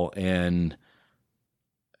well, and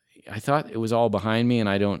I thought it was all behind me, and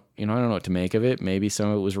I don't know what to make of it. Maybe some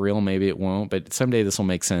of it was real, maybe it won't, but someday this will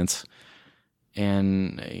make sense.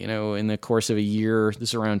 And in the course of a year, this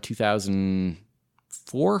is around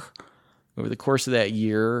 2004, over the course of that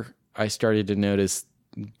year, I started to notice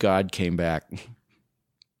God came back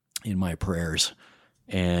in my prayers,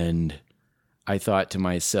 and I thought to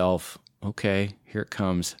myself, okay, here it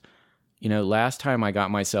comes. Last time I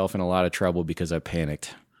got myself in a lot of trouble because I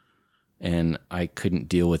panicked, and I couldn't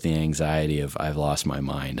deal with the anxiety of I've lost my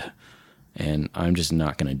mind, and I'm just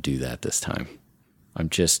not going to do that this time. I'm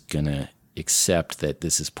just going to accept that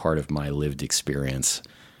this is part of my lived experience,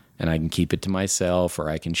 and I can keep it to myself or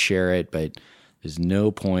I can share it, but there's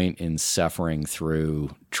no point in suffering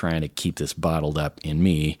through trying to keep this bottled up in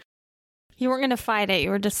me. You weren't going to fight it.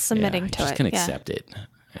 You were just submitting to it. I just can accept it.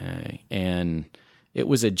 And it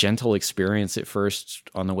was a gentle experience at first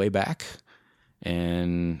on the way back,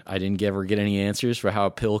 and I didn't ever get any answers for how a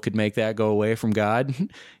pill could make that go away from God.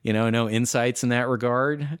 No insights in that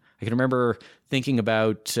regard. I can remember thinking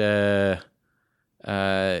about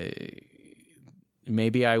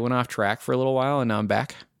maybe I went off track for a little while, and now I'm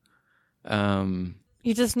back.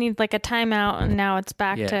 You just need like a timeout, and now it's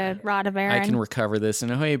back to Rod of Aaron. I can recover this.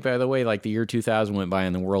 And hey, by the way, like the year 2000 went by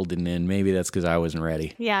and the world didn't end. Maybe that's because I wasn't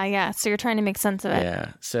ready. Yeah. So you're trying to make sense of it.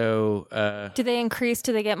 Yeah. So do they increase?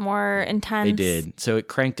 Do they get more intense? They did. So it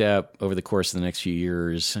cranked up over the course of the next few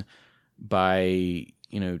years. By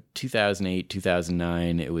 2008,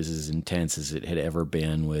 2009, it was as intense as it had ever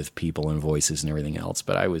been with people and voices and everything else.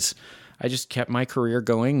 But I just kept my career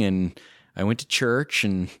going, and I went to church,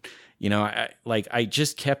 and I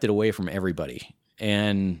just kept it away from everybody.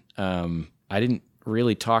 And I didn't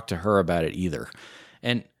really talk to her about it either.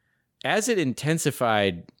 And as it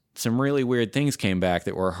intensified, some really weird things came back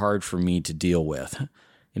that were hard for me to deal with.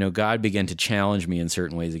 God began to challenge me in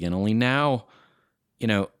certain ways again. Only now,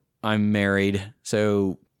 I'm married.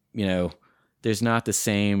 So, there's not the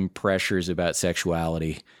same pressures about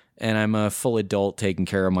sexuality. And I'm a full adult taking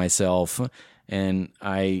care of myself. And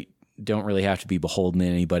I don't really have to be beholden to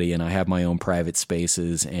anybody, and I have my own private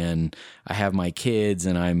spaces, and I have my kids,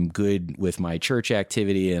 and I'm good with my church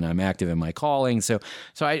activity, and I'm active in my calling. So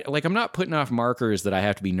I'm not putting off markers that I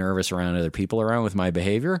have to be nervous around other people around with my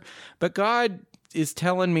behavior, but God is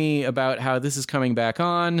telling me about how this is coming back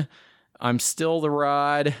on. I'm still the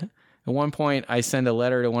rod. At one point, I send a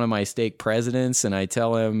letter to one of my stake presidents, and I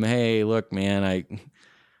tell him, hey, look, man,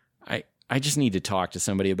 I just need to talk to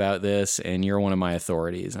somebody about this, and you're one of my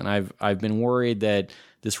authorities. And I've been worried that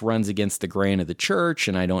this runs against the grain of the church,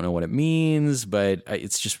 and I don't know what it means, but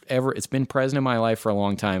it's been present in my life for a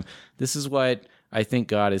long time. This is what I think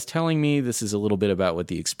God is telling me. This is a little bit about what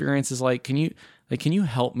the experience is like. Can you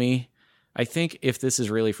help me? I think if this is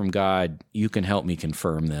really from God, you can help me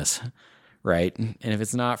confirm this, right? And if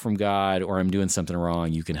it's not from God or I'm doing something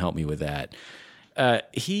wrong, you can help me with that.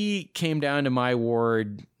 He came down to my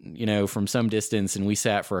ward, from some distance, and we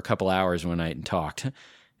sat for a couple hours one night and talked.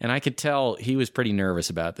 And I could tell he was pretty nervous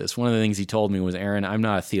about this. One of the things he told me was, Aaron, I'm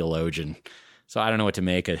not a theologian, so I don't know what to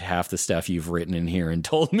make of half the stuff you've written in here and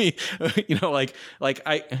told me. I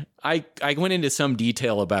went into some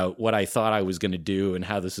detail about what I thought I was going to do and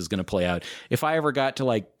how this was going to play out. If I ever got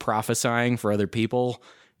to prophesying for other people,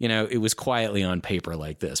 it was quietly on paper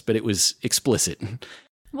like this, but it was explicit.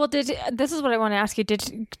 Well, this is what I want to ask you.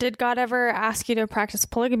 Did God ever ask you to practice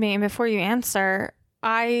polygamy? And before you answer,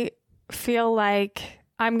 I feel like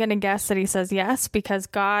I'm going to guess that he says yes, because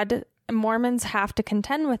Mormons have to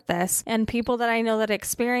contend with this. And people that I know that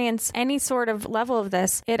experience any sort of level of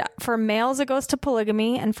this, for males, it goes to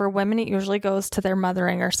polygamy. And for women, it usually goes to their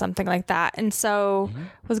mothering or something like that. And so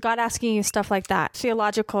was God asking you stuff like that?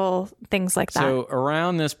 Theological things like that? So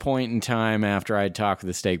around this point in time, after I'd talked with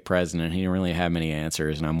the stake president, he didn't really have many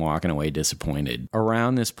answers, and I'm walking away disappointed.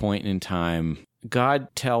 Around this point in time,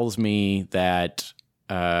 God tells me that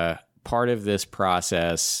part of this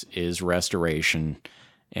process is restoration,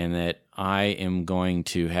 and that I am going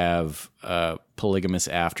to have a polygamous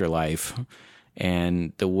afterlife.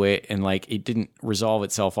 And it didn't resolve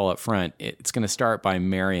itself all up front. It's going to start by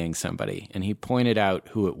marrying somebody. And he pointed out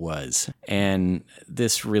who it was. And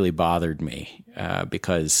this really bothered me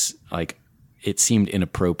because it seemed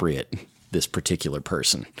inappropriate, this particular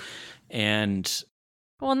person. And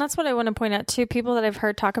that's what I want to point out too. People that I've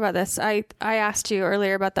heard talk about this, I asked you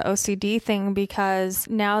earlier about the OCD thing, because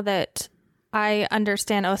now that I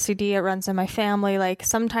understand OCD, it runs in my family.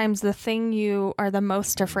 Sometimes the thing you are the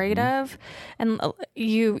most afraid of, and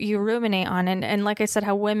you ruminate on, and like I said,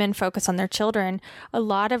 how women focus on their children. A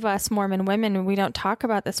lot of us Mormon women, we don't talk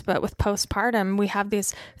about this, but with postpartum, we have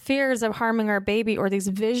these fears of harming our baby, or these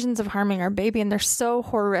visions of harming our baby, and they're so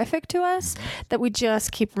horrific to us that we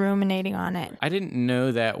just keep ruminating on it. I didn't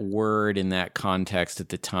know that word in that context at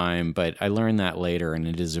the time, but I learned that later, and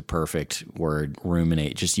it is a perfect word,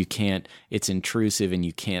 ruminate. Just it's intrusive, and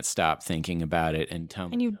you can't stop thinking about it. And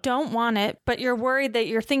you don't want it, but you're worried that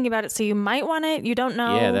you're thinking about it, so you might want it. You don't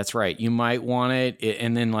know. Yeah, that's right. You might want it.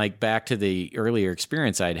 And then back to the earlier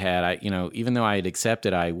experience I'd had, even though I had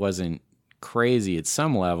accepted I wasn't crazy at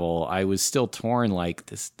some level, I was still torn,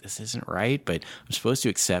 this isn't right, but I'm supposed to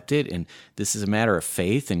accept it, and this is a matter of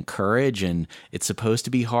faith and courage, and it's supposed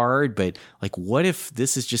to be hard, but what if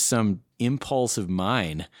this is just some impulse of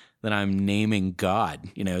mine that I'm naming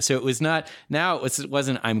God, So it was not, now it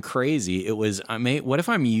wasn't I'm crazy. It was, what if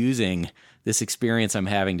I'm using this experience I'm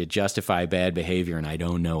having to justify bad behavior and I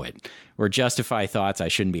don't know it, or justify thoughts I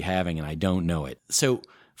shouldn't be having and I don't know it. So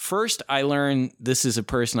first I learned this is a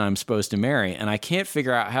person I'm supposed to marry, and I can't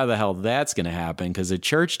figure out how the hell that's going to happen, because the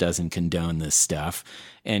church doesn't condone this stuff.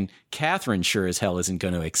 And Catherine sure as hell isn't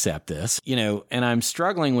going to accept this, and I'm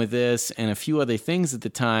struggling with this and a few other things at the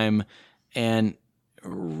time, and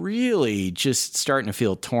really just starting to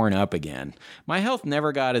feel torn up again. My health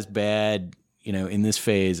never got as bad, in this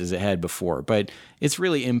phase as it had before, but it's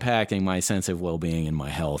really impacting my sense of well-being and my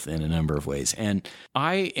health in a number of ways. And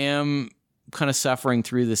I am kind of suffering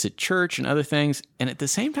through this at church and other things. And at the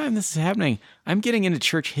same time this is happening, I'm getting into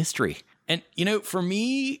church history. And, for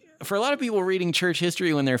me, for a lot of people, reading church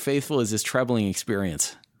history when they're faithful is this troubling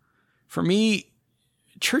experience. For me,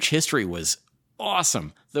 church history was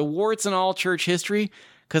awesome. The warts and all church history,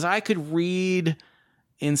 because I could read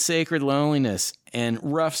In Sacred Loneliness and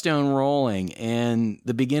Rough Stone Rolling and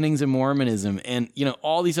The Beginnings of Mormonism and,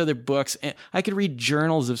 all these other books. And I could read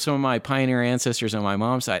journals of some of my pioneer ancestors on my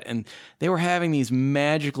mom's side, and they were having these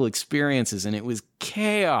magical experiences, and it was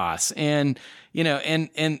chaos. And,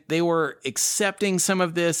 and they were accepting some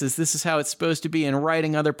of this as this is how it's supposed to be, and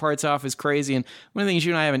writing other parts off as crazy. And one of the things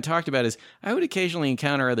you and I haven't talked about is I would occasionally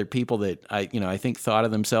encounter other people that I think thought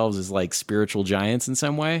of themselves as spiritual giants in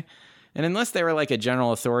some way. And unless they were a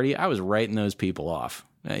general authority, I was writing those people off.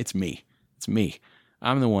 It's me.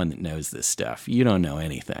 I'm the one that knows this stuff. You don't know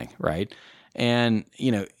anything, right? And,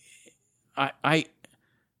 I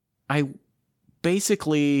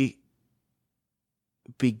basically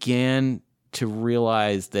began to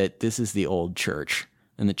realize that this is the old church.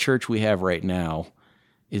 And the church we have right now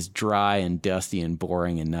is dry and dusty and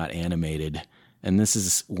boring and not animated. And this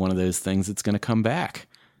is one of those things that's going to come back.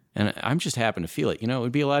 And I'm just happen to feel it. It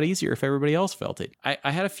would be a lot easier if everybody else felt it.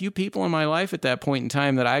 I had a few people in my life at that point in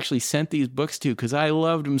time that I actually sent these books to because I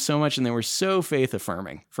loved them so much, and they were so faith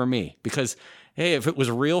affirming for me. Because, hey, if it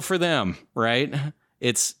was real for them, right,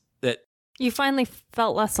 it's that you finally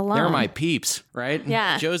felt less alone. They're my peeps, right?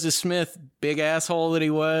 Yeah. Joseph Smith, big asshole that he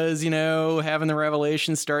was, having the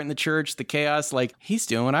revelation, starting the church, the chaos, he's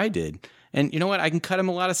doing what I did. And you know what? I can cut him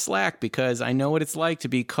a lot of slack because I know what it's like to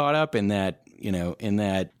be caught up in that, in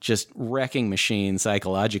that just wrecking machine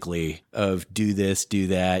psychologically of do this, do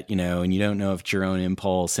that, and you don't know if it's your own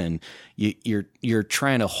impulse, and you're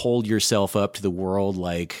trying to hold yourself up to the world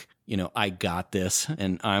like, I got this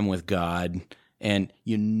and I'm with God, and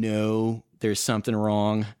there's something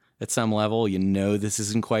wrong at some level. This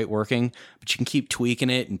isn't quite working, but you can keep tweaking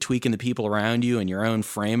it and tweaking the people around you and your own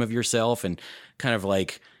frame of yourself, and kind of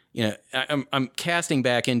like, I'm casting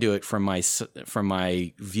back into it from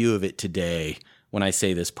my view of it today when I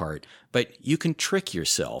say this part. But you can trick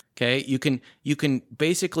yourself, okay? You can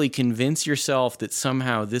basically convince yourself that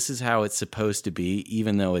somehow this is how it's supposed to be,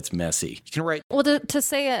 even though it's messy. You can write. Well, to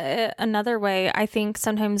say another way, I think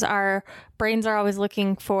sometimes our brains are always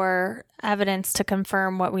looking for evidence to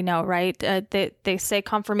confirm what we know, right? They say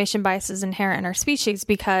confirmation bias is inherent in our species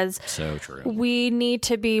because so true. We need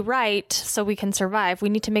to be right so we can survive. We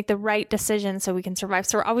need to make the right decision so we can survive.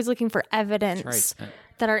 So we're always looking for evidence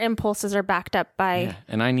that our impulses are backed up by. Yeah.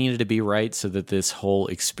 And I needed to be right so that this whole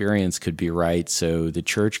experience could be right, so the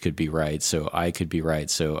church could be right, so I could be right,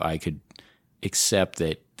 so I could accept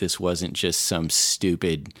that this wasn't just some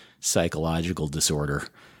stupid psychological disorder,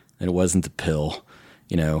 that it wasn't the pill,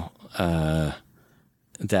 that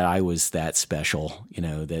I was that special,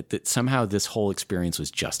 that somehow this whole experience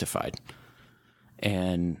was justified.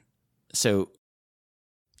 And so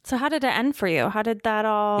how did it end for you? How did that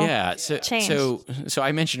all change? So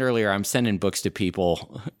I mentioned earlier, I'm sending books to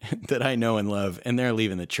people that I know and love, and they're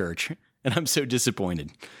leaving the church, and I'm so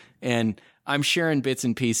disappointed. And I'm sharing bits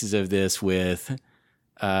and pieces of this with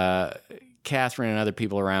Catherine and other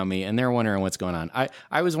people around me, and they're wondering what's going on.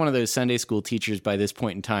 I was one of those Sunday school teachers by this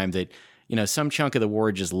point in time that, some chunk of the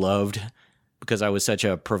ward just loved because I was such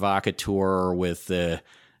a provocateur with the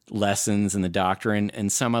lessons and the doctrine,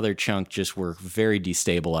 and some other chunk just were very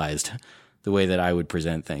destabilized the way that I would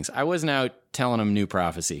present things. I wasn't out telling them new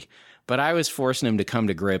prophecy, but I was forcing them to come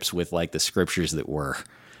to grips with like the scriptures that were.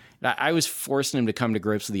 I was forcing them to come to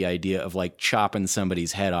grips with the idea of like chopping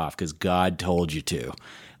somebody's head off because God told you to.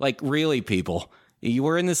 Like, really, people, you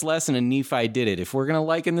were in this lesson and Nephi did it. If we're going to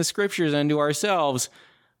liken the scriptures unto ourselves,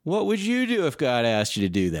 what would you do if God asked you to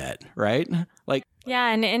do that, right? Like,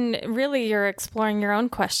 yeah, and really you're exploring your own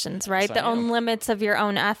questions, right? The own limits of your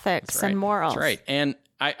own ethics and morals. That's right. And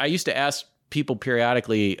I used to ask people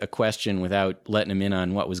periodically a question without letting them in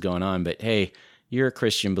on what was going on. But hey, you're a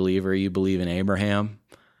Christian believer. You believe in Abraham,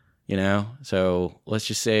 So let's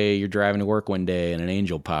just say you're driving to work one day and an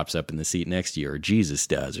angel pops up in the seat next to you, or Jesus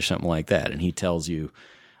does, or something like that. And he tells you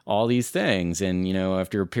all these things. And,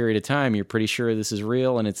 after a period of time, you're pretty sure this is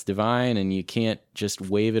real and it's divine and you can't just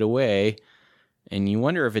wave it away. And you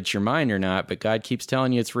wonder if it's your mind or not, but God keeps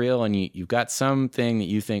telling you it's real, and you've got something that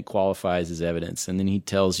you think qualifies as evidence. And then he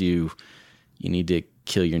tells you you need to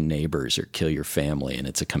kill your neighbors or kill your family, and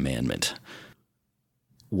it's a commandment.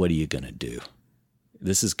 What are you going to do?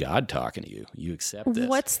 This is God talking to you. You accept this.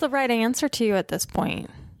 What's the right answer to you at this point?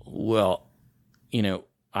 Well,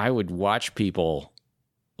 I would watch people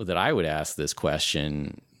that I would ask this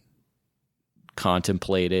question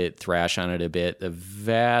contemplate it, thrash on it a bit. The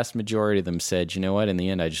vast majority of them said, you know what, in the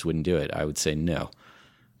end, I just wouldn't do it. I would say, no,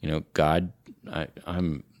 God,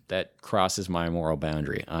 that crosses my moral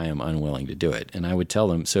boundary. I am unwilling to do it. And I would tell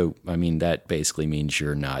them, that basically means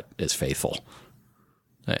you're not as faithful.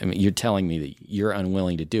 You're telling me that you're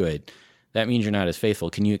unwilling to do it. That means you're not as faithful.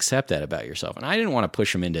 Can you accept that about yourself? And I didn't want to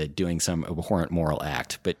push them into doing some abhorrent moral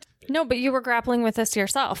act, but no, but you were grappling with this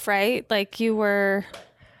yourself, right? Like you were.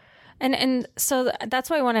 And so that's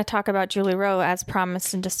why I want to talk about Julie Rowe as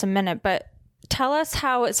promised in just a minute, but tell us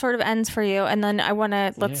how it sort of ends for you. And then I want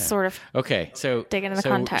to, let's sort of dig into the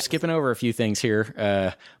context. Skipping over a few things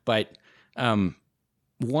here. But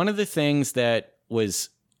one of the things that was,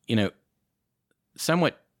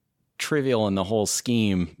 somewhat trivial in the whole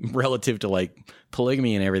scheme relative to like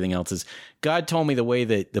polygamy and everything else is God told me the way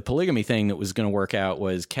that the polygamy thing that was going to work out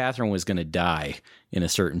was Catherine was going to die in a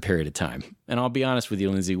certain period of time. And I'll be honest with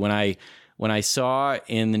you, Lindsay, when I saw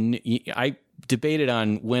I debated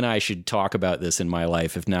on when I should talk about this in my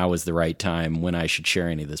life, if now was the right time, when I should share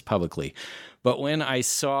any of this publicly. But when I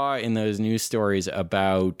saw in those news stories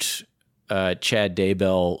about Chad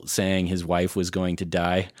Daybell saying his wife was going to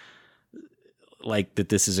die, like that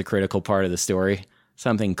this is a critical part of the story,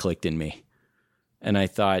 something clicked in me. And I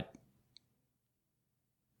thought,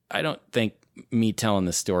 I don't think me telling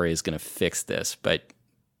the story is going to fix this, but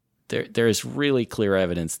there is really clear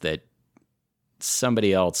evidence that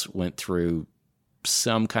somebody else went through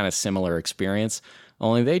some kind of similar experience,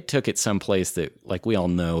 only they took it someplace that, like we all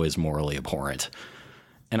know, is morally abhorrent.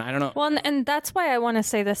 And I don't know. Well, and that's why I want to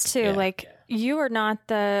say this too. Yeah. Like, you are not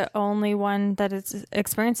the only one that has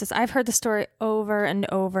experienced this. I've heard the story over and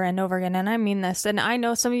over and over again, and I mean this. And I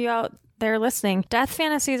know some of you out there listening, death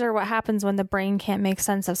fantasies are what happens when the brain can't make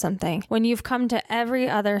sense of something, when you've come to every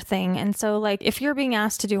other thing. And so, like, if you're being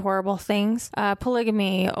asked to do horrible things,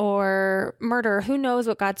 polygamy or murder, who knows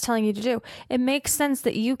what God's telling you to do? It makes sense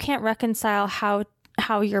that you can't reconcile how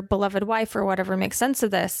your beloved wife or whatever makes sense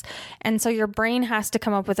of this. And so your brain has to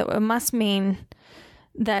come up with it. It must mean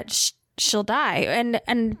that she'll die.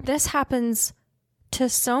 And this happens to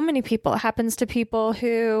so many people. It happens to people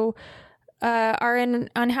who are in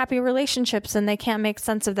unhappy relationships and they can't make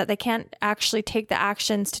sense of that. They can't actually take the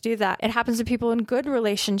actions to do that. It happens to people in good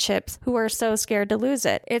relationships who are so scared to lose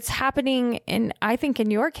it. It's happening I think in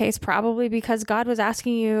your case, probably because God was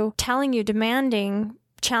asking you, telling you, demanding,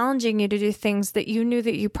 challenging you to do things that you knew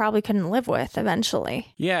that you probably couldn't live with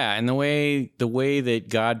eventually. Yeah, and the way that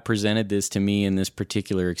God presented this to me in this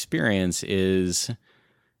particular experience is,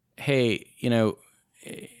 hey,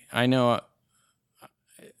 I know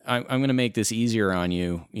I'm going to make this easier on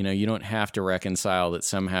you. You don't have to reconcile that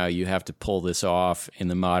somehow you have to pull this off in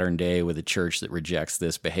the modern day with a church that rejects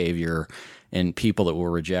this behavior and people that will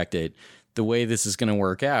reject it. The way this is going to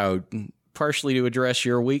work out, partially to address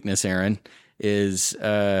your weakness, Aaron, is,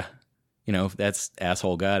 that's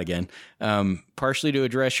asshole God again. Partially to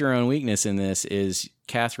address your own weakness in this is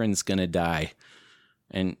Catherine's going to die.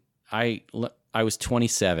 And I was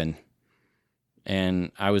 27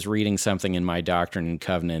 and I was reading something in my Doctrine and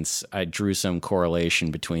Covenants. I drew some correlation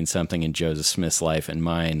between something in Joseph Smith's life and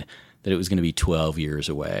mine, that it was going to be 12 years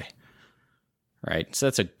away. Right. So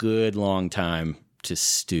that's a good long time to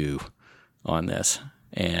stew on this.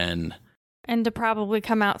 And to probably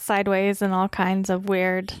come out sideways in all kinds of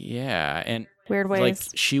weird ways. Like,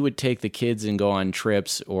 she would take the kids and go on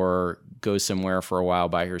trips or go somewhere for a while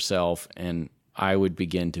by herself, and I would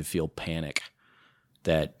begin to feel panic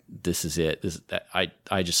that this is it.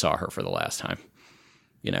 I just saw her for the last time,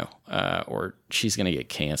 or she's going to get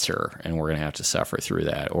cancer and we're going to have to suffer through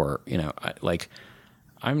that. Or,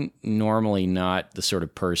 I'm normally not the sort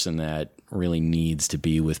of person that really needs to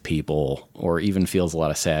be with people or even feels a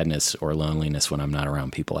lot of sadness or loneliness when I'm not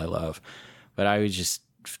around people I love. But I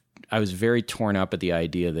was very torn up at the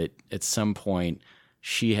idea that at some point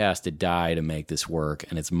she has to die to make this work,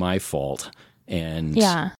 and it's my fault. And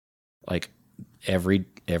every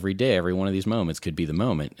day, every one of these moments could be the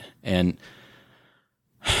moment. And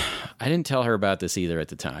I didn't tell her about this either at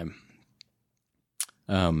the time.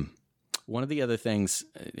 One of the other things,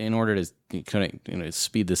 in order to kind of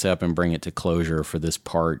speed this up and bring it to closure for this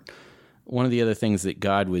part, one of the other things that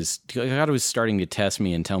God was starting to test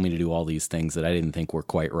me and tell me to do all these things that I didn't think were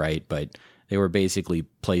quite right, but they were basically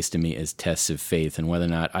placed to me as tests of faith and whether or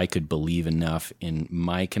not I could believe enough in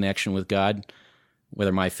my connection with God,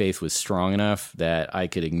 whether my faith was strong enough that I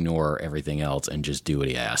could ignore everything else and just do what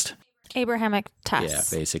he asked. Abrahamic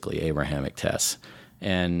tests. Yeah, basically Abrahamic tests.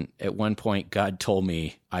 And at one point, God told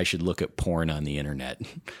me I should look at porn on the internet,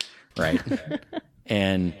 right?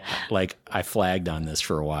 And I flagged on this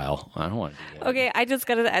for a while. I don't want to do that. Okay,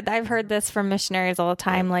 I've heard this from missionaries all the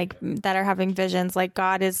time, that are having visions. Like,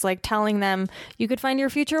 God is telling them, you could find your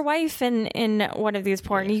future wife in one of these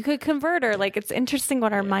porn. You could convert her. It's interesting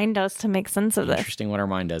what our mind does to make sense of this. Interesting what our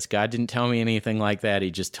mind does. God didn't tell me anything like that. He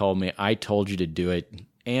just told me, I told you to do it.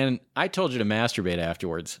 And I told you to masturbate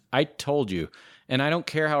afterwards. I told you. And I don't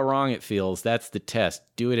care how wrong it feels. That's the test.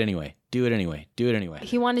 Do it anyway. Do it anyway. Do it anyway.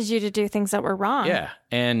 He wanted you to do things that were wrong. Yeah.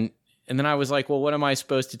 And then I was like, well, what am I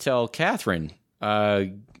supposed to tell Catherine?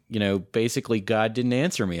 Basically God didn't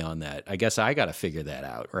answer me on that. I guess I got to figure that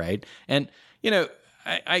out. Right. And,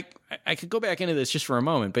 I could go back into this just for a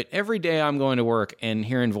moment, but every day I'm going to work and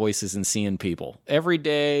hearing voices and seeing people. Every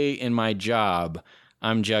day in my job,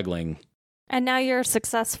 I'm juggling. And now you're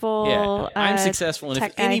successful. Yeah, I'm successful. And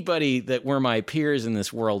if guy. anybody that were my peers in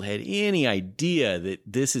this world had any idea that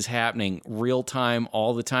this is happening real time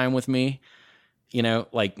all the time with me,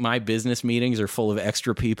 my business meetings are full of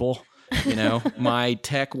extra people, my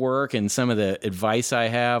tech work and some of the advice I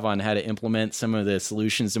have on how to implement some of the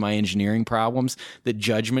solutions to my engineering problems, the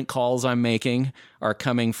judgment calls I'm making are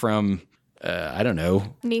coming from, I don't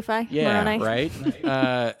know. Nephi. Yeah, Moroni.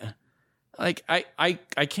 right?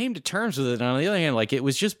 I came to terms with it. And on the other hand, it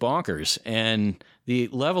was just bonkers. And the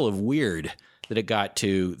level of weird that it got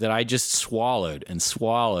to, that I just swallowed and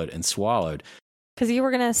swallowed and swallowed. Because you were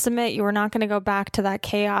going to submit. You were not going to go back to that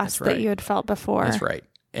chaos that you had felt before. That's right.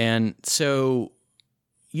 And so,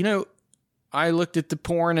 I looked at the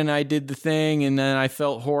porn and I did the thing and then I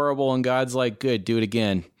felt horrible. And God's like, good, do it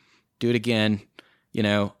again. Do it again.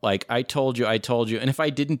 Like I told you. And if I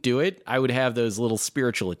didn't do it, I would have those little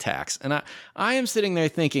spiritual attacks. And I am sitting there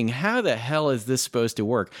thinking, how the hell is this supposed to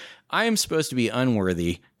work? I am supposed to be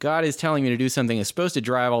unworthy. God is telling me to do something that's supposed to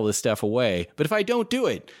drive all this stuff away. But if I don't do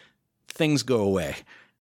it, things go away.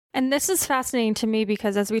 And this is fascinating to me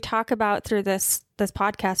because as we talk about through this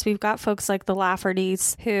podcast, we've got folks like the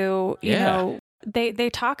Laffertys who, you know, they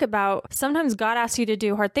talk about sometimes God asks you to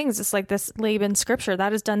do hard things. It's like this Laban scripture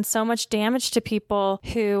that has done so much damage to people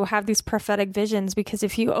who have these prophetic visions, because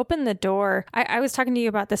if you open the door, I was talking to you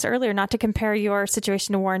about this earlier, not to compare your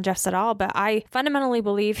situation to Warren Jeffs at all, but I fundamentally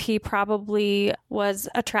believe he probably was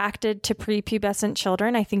attracted to prepubescent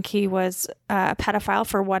children. I think he was a pedophile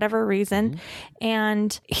for whatever reason.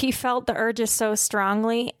 And he felt the urges so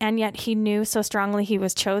strongly, and yet he knew so strongly he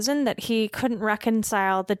was chosen that he couldn't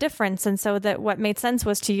reconcile the difference. And so that what made sense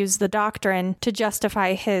was to use the doctrine to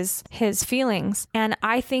justify his feelings. And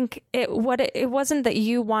I think it wasn't that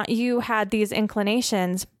you had these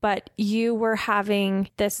inclinations, but you were having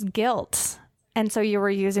this guilt. And so you were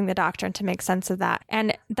using the doctrine to make sense of that.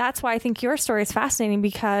 And that's why I think your story is fascinating,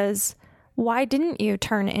 because why didn't you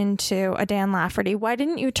turn into a Dan Lafferty? Why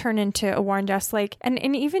didn't you turn into a Warren Jeffs?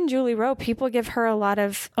 And even Julie Rowe, people give her a lot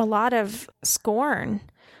of scorn.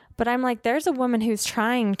 But I'm like, there's a woman who's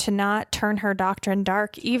trying to not turn her doctrine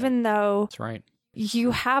dark, even though That's right.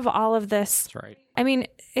 You have all of this. That's right. I mean,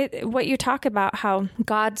 what you talk about, how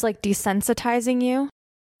God's like desensitizing you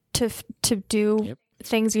to do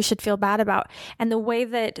things you should feel bad about. And the way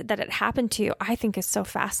that it happened to you, I think is so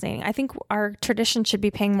fascinating. I think our tradition should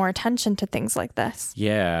be paying more attention to things like this.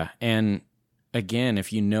 Yeah. And again,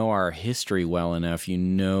 if you know our history well enough, you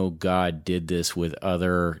know God did this with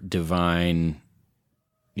other divine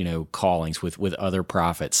callings, with other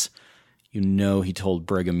prophets. He told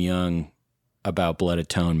Brigham Young about blood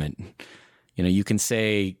atonement. You can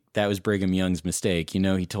say that was Brigham Young's mistake.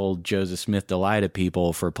 He told Joseph Smith to lie to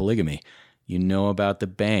people for polygamy. About the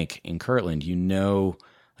bank in Kirtland. You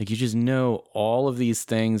just know all of these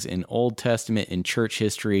things in Old Testament and church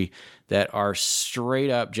history that are straight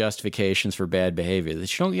up justifications for bad behavior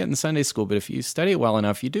that you don't get in Sunday school. But if you study it well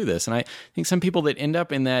enough, you do this. And I think some people that end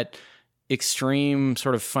up in that extreme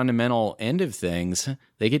sort of fundamental end of things,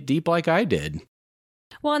 they get deep like I did.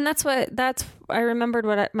 Well, and I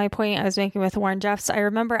remembered my point I was making with Warren Jeffs. I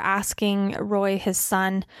remember asking Roy, his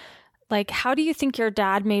son, how do you think your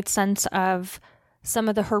dad made sense of some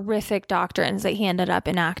of the horrific doctrines that he ended up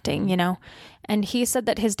enacting, And he said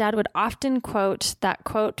that his dad would often quote that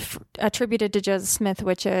quote attributed to Joseph Smith,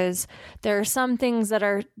 which is, there are some things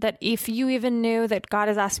that if you even knew that God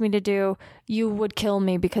has asked me to do, you would kill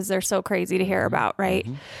me because they're so crazy to hear about, right?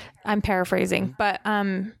 Mm-hmm. I'm paraphrasing. But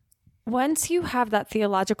once you have that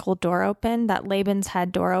theological door open, that Laban's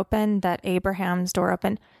head door open, that Abraham's door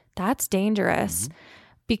open, that's dangerous. Mm-hmm.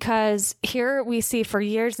 Because here we see for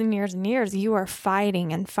years and years and years, you are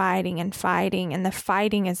fighting and fighting and fighting, and the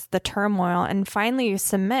fighting is the turmoil. And finally you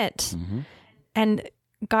submit, and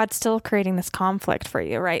God's still creating this conflict for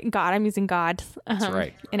you, right? God, I'm using God That's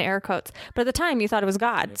right. in air quotes. But at the time you thought it was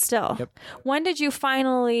God still. Yep. When did you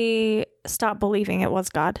finally stop believing it was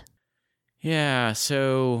God? Yeah,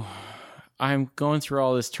 so I'm going through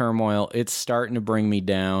all this turmoil. It's starting to bring me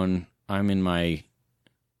down. I'm in my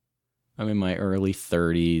early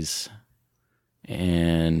 30s,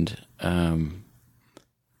 and I'm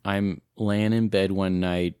laying in bed one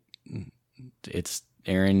night. It's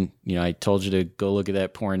Aaron, I told you to go look at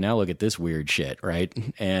that porn. Now look at this weird shit, right?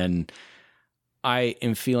 And I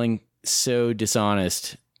am feeling so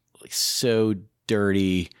dishonest, so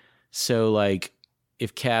dirty, so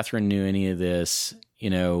if Catherine knew any of this,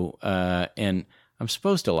 and I'm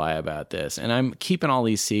supposed to lie about this, and I'm keeping all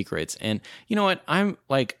these secrets. And you know what? I'm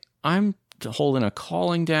holding a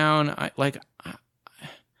calling down. I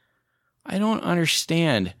don't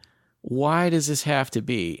understand. Why does this have to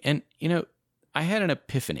be? And, I had an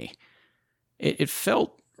epiphany. It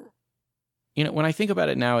felt, when I think about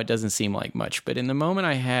it now, it doesn't seem like much. But in the moment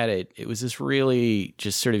I had it, it was this really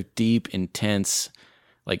just sort of deep, intense,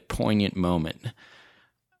 poignant moment.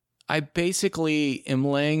 I basically am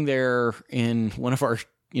laying there in one of our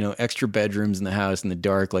extra bedrooms in the house in the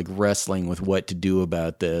dark, wrestling with what to do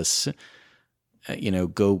about this.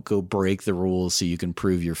 Go break the rules so you can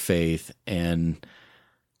prove your faith. And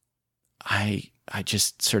I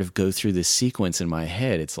just sort of go through this sequence in my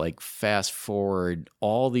head. It's fast forward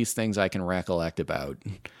all these things I can recollect about,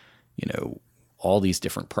 all these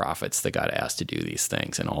different prophets that got asked to do these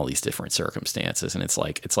things in all these different circumstances. And it's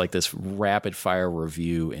like this rapid fire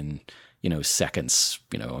review in, seconds,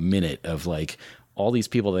 a minute of all these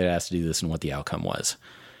people that asked to do this and what the outcome was.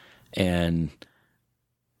 And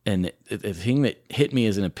And the thing that hit me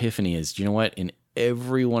as an epiphany is, you know what? In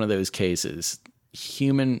every one of those cases,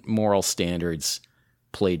 human moral standards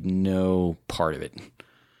played no part of it.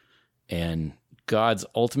 And God's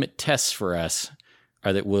ultimate tests for us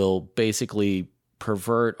are that we'll basically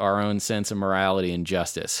pervert our own sense of morality and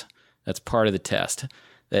justice. That's part of the test.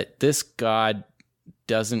 That this God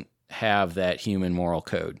doesn't have that human moral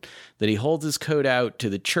code, that he holds his code out to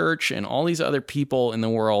the church and all these other people in the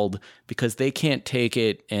world because they can't take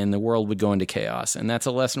it and the world would go into chaos. And that's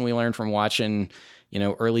a lesson we learned from watching,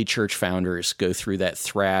 early church founders go through that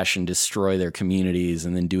thrash and destroy their communities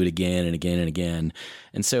and then do it again and again and again.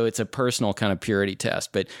 And so it's a personal kind of purity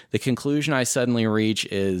test. But the conclusion I suddenly reach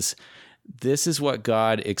is this is what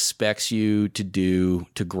God expects you to do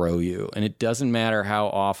to grow you. And it doesn't matter how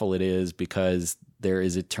awful it is, because there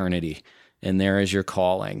is eternity and there is your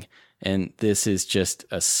calling. And this is just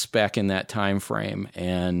a speck in that time frame,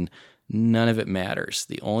 and none of it matters.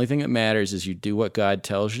 The only thing that matters is you do what God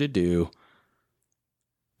tells you to do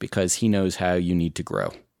because he knows how you need to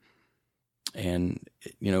grow. And,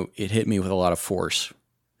 it hit me with a lot of force.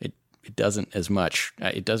 It doesn't as much.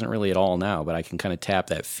 It doesn't really at all now, but I can kind of tap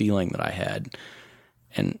that feeling that I had.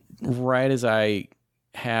 And right as I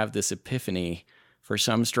have this epiphany, for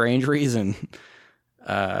some strange reason,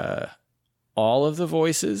 all of the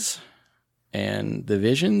voices and the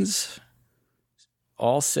visions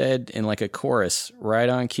all said in like a chorus right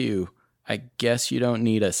on cue, I guess you don't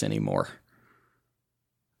need us anymore.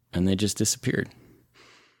 And they just disappeared.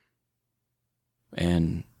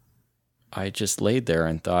 And I just laid there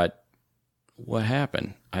and thought, what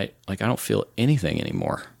happened? I don't feel anything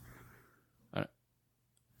anymore.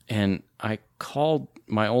 And I called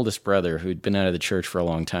my oldest brother, who'd been out of the church for a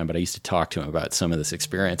long time, but I used to talk to him about some of this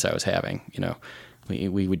experience I was having.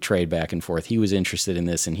 We would trade back and forth. He was interested in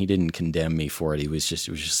this, and he didn't condemn me for it. It was just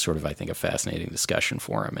sort of, I think, a fascinating discussion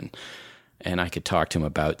for him. And I could talk to him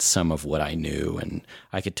about some of what I knew, and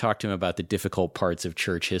I could talk to him about the difficult parts of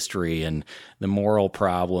church history and the moral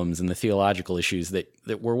problems and the theological issues that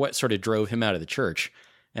were what sort of drove him out of the church.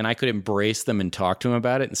 And I could embrace them and talk to him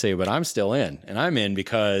about it and say, but I'm still in. And I'm in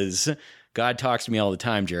because God talks to me all the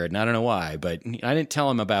time, Jared. And I don't know why, but I didn't tell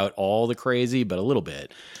him about all the crazy, but a little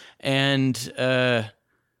bit. And, I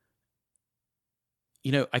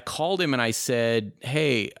called him and I said,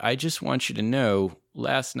 hey, I just want you to know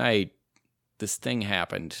last night this thing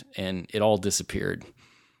happened and it all disappeared.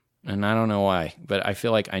 And I don't know why, but I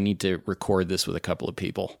feel like I need to record this with a couple of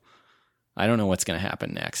people. I don't know what's going to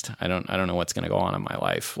happen next. I don't know what's going to go on in my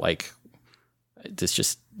life. Like this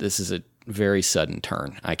is a very sudden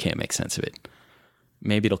turn. I can't make sense of it.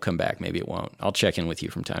 Maybe it'll come back. Maybe it won't. I'll check in with you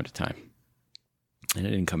from time to time. And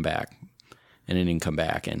it didn't come back.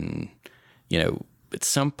 And, at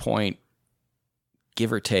some point,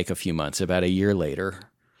 give or take a few months, about a year later,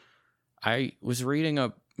 I was reading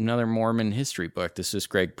another Mormon history book. This was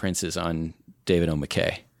Greg Prince's on David O.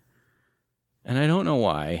 McKay. And I don't know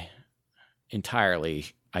why entirely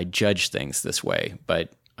I judge things this way,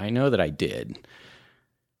 but I know that I did.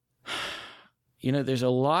 There's a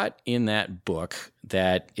lot in that book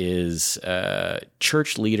that is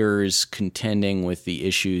church leaders contending with the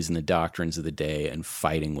issues and the doctrines of the day and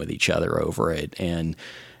fighting with each other over it and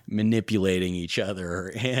manipulating each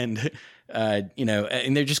other and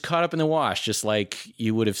and they're just caught up in the wash, just like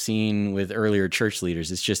you would have seen with earlier church leaders.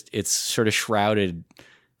 It's sort of shrouded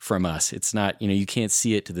from us. It's not, you can't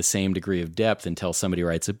see it to the same degree of depth until somebody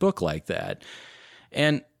writes a book like that.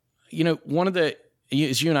 And,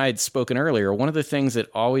 as you and I had spoken earlier, one of the things that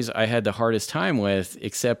always I had the hardest time with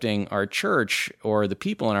accepting our church or the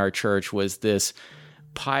people in our church was this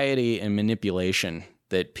piety and manipulation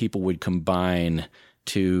that people would combine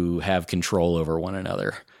to have control over one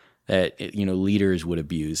another. That, leaders would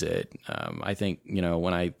abuse it. I think,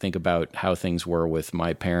 when I think about how things were with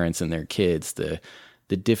my parents and their kids, the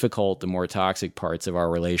difficult, the more toxic parts of our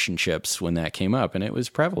relationships when that came up, and it was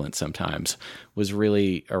prevalent sometimes, was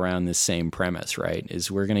really around this same premise, right?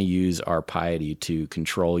 Is we're going to use our piety to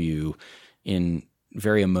control you in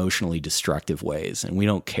very emotionally destructive ways, and we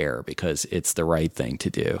don't care because it's the right thing to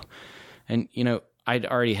do. And, I'd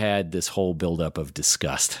already had this whole buildup of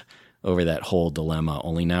disgust over that whole dilemma,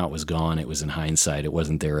 only now it was gone. It was in hindsight. It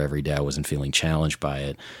wasn't there every day. I wasn't feeling challenged by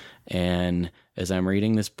it. And as I'm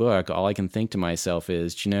reading this book, all I can think to myself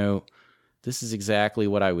is, this is exactly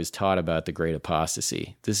what I was taught about the great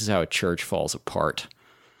apostasy. This is how a church falls apart.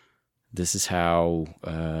 This is how,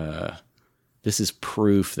 this is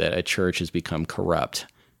proof that a church has become corrupt.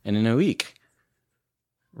 And in a week,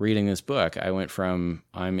 reading this book, I went from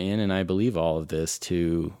I'm in and I believe all of this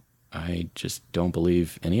to I just don't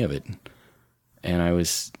believe any of it. And I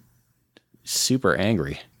was super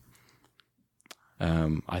angry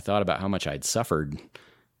I thought about how much I'd suffered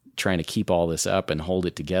trying to keep all this up and hold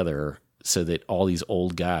it together so that all these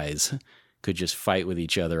old guys could just fight with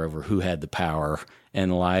each other over who had the power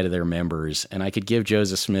and lie to their members. And I could give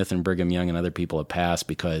Joseph Smith and Brigham Young and other people a pass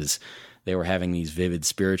because they were having these vivid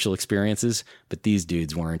spiritual experiences, but these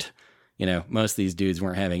dudes weren't. Most of these dudes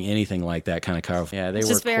weren't having anything like that kind of cover. Yeah, they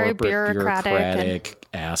were very corporate, bureaucratic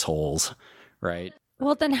assholes, right?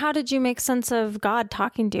 Well, then how did you make sense of God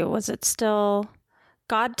talking to you? Was it still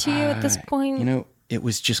God to you at this point? It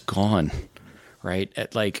was just gone, right?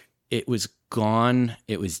 It was gone.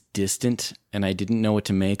 It was distant, and I didn't know what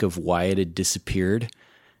to make of why it had disappeared.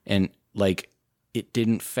 And it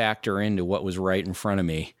didn't factor into what was right in front of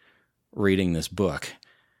me reading this book.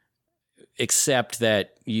 Except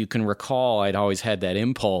that you can recall I'd always had that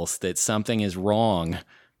impulse that something is wrong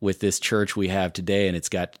with this church we have today and it's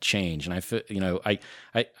got to change. And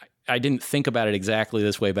I didn't think about it exactly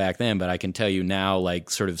this way back then, but I can tell you now,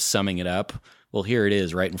 sort of summing it up, well, here it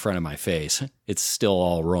is right in front of my face. It's still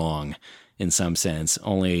all wrong in some sense,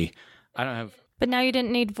 only I don't have... But now you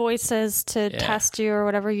didn't need voices to test you or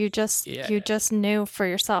whatever. You just knew for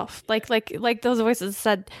yourself. Like those voices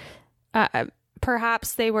said,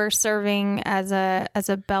 perhaps they were serving as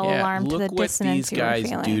a bell alarm to the dissonance you were feeling.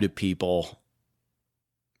 Look what these guys do to people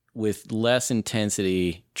with less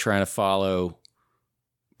intensity, trying to follow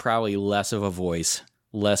probably less of a voice,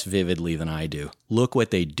 less vividly than I do. Look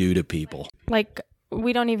what they do to people.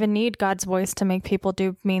 We don't even need God's voice to make people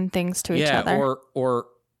do mean things to each other. Or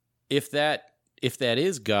if that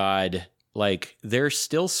is God, they're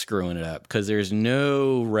still screwing it up because there's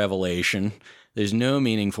no revelation. There's no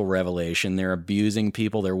meaningful revelation. They're abusing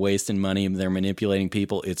people. They're wasting money. They're manipulating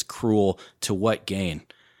people. It's cruel. To what gain?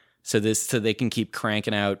 So they can keep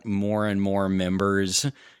cranking out more and more members,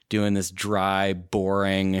 doing this dry,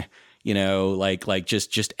 boring,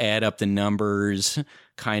 just add up the numbers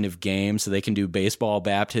kind of game so they can do baseball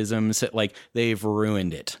baptisms. They've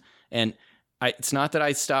ruined it. And it's not that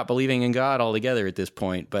I stopped believing in God altogether at this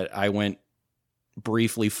point, but I went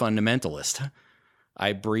briefly fundamentalist.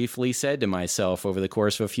 I briefly said to myself over the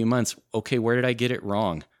course of a few months, okay, where did I get it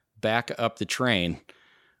wrong? Back up the train.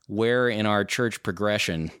 Where in our church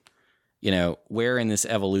progression, where in this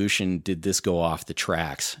evolution did this go off the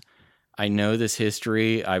tracks? I know this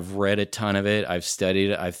history. I've read a ton of it. I've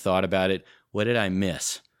studied it. I've thought about it. What did I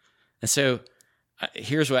miss? And so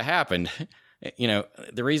here's what happened.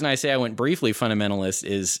 The reason I say I went briefly fundamentalist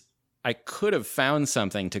is I could have found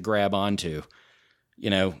something to grab onto,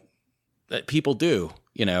 that people do,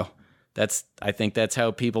 I think that's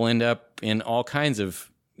how people end up in all kinds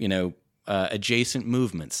of, adjacent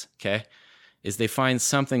movements. Okay. Is they find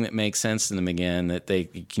something that makes sense to them again that they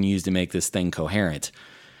can use to make this thing coherent.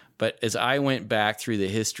 But as I went back through the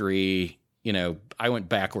history, I went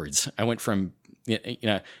backwards. I went from,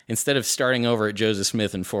 instead of starting over at Joseph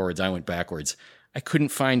Smith and forwards, I went backwards. I couldn't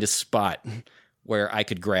find a spot where I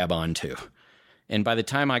could grab onto. And by the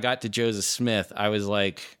time I got to Joseph Smith, I was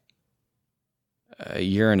like,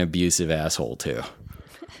 you're an abusive asshole too.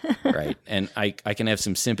 Right. And I can have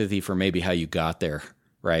some sympathy for maybe how you got there.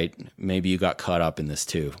 Right. Maybe you got caught up in this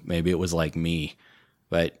too. Maybe it was like me,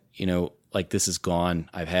 but this is gone.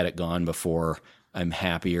 I've had it gone before. I'm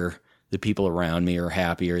happier. The people around me are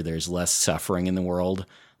happier. There's less suffering in the world.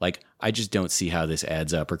 I just don't see how this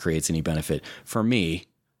adds up or creates any benefit for me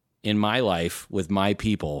in my life with my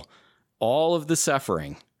people. All of the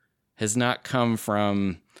suffering has not come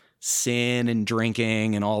from sin and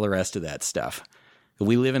drinking and all the rest of that stuff.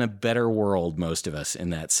 We live in a better world, most of us,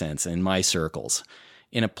 in that sense, in my circles,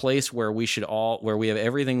 in a place where we have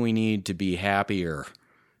everything we need to be happier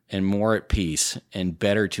and more at peace and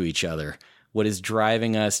better to each other. What is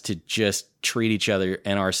driving us to just treat each other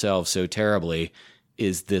and ourselves so terribly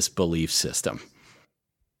is this belief system.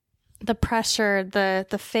 The pressure, the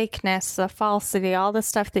fakeness, the falsity, all the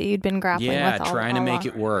stuff that you'd been grappling with. Yeah, trying to make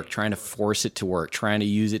it work, trying to force it to work, trying to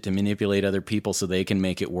use it to manipulate other people so they can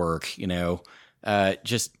make it work. I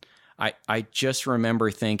just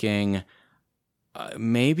remember thinking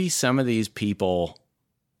maybe some of these people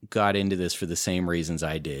got into this for the same reasons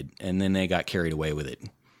I did, and then they got carried away with it.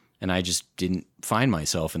 And I just didn't find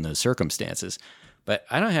myself in those circumstances. But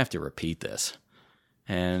I don't have to repeat this.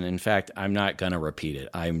 And in fact, I'm not going to repeat it.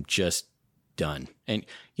 I'm just done. And,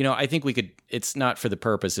 I think it's not for the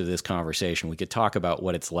purpose of this conversation. We could talk about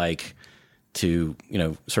what it's like to,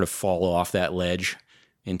 sort of fall off that ledge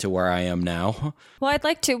into where I am now. Well, I'd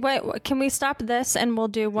like to. Can we stop this and we'll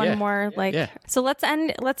do one more? So let's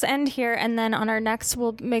end here, and then on our next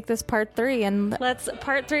we'll make this part 3. And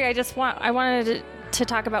part 3. I wanted to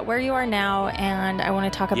talk about where you are now, and I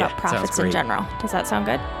want to talk about prophets in general. Does that sound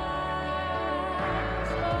good?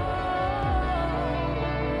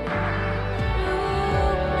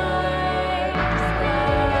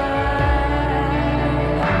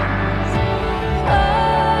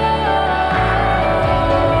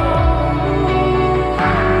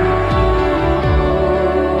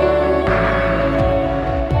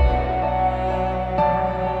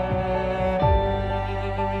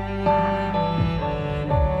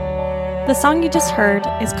 The song you just heard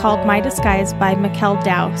is called My Disguise by Mikkel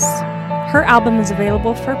Dowse. Her album is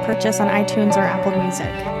available for purchase on iTunes or Apple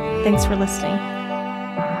Music. Thanks for listening.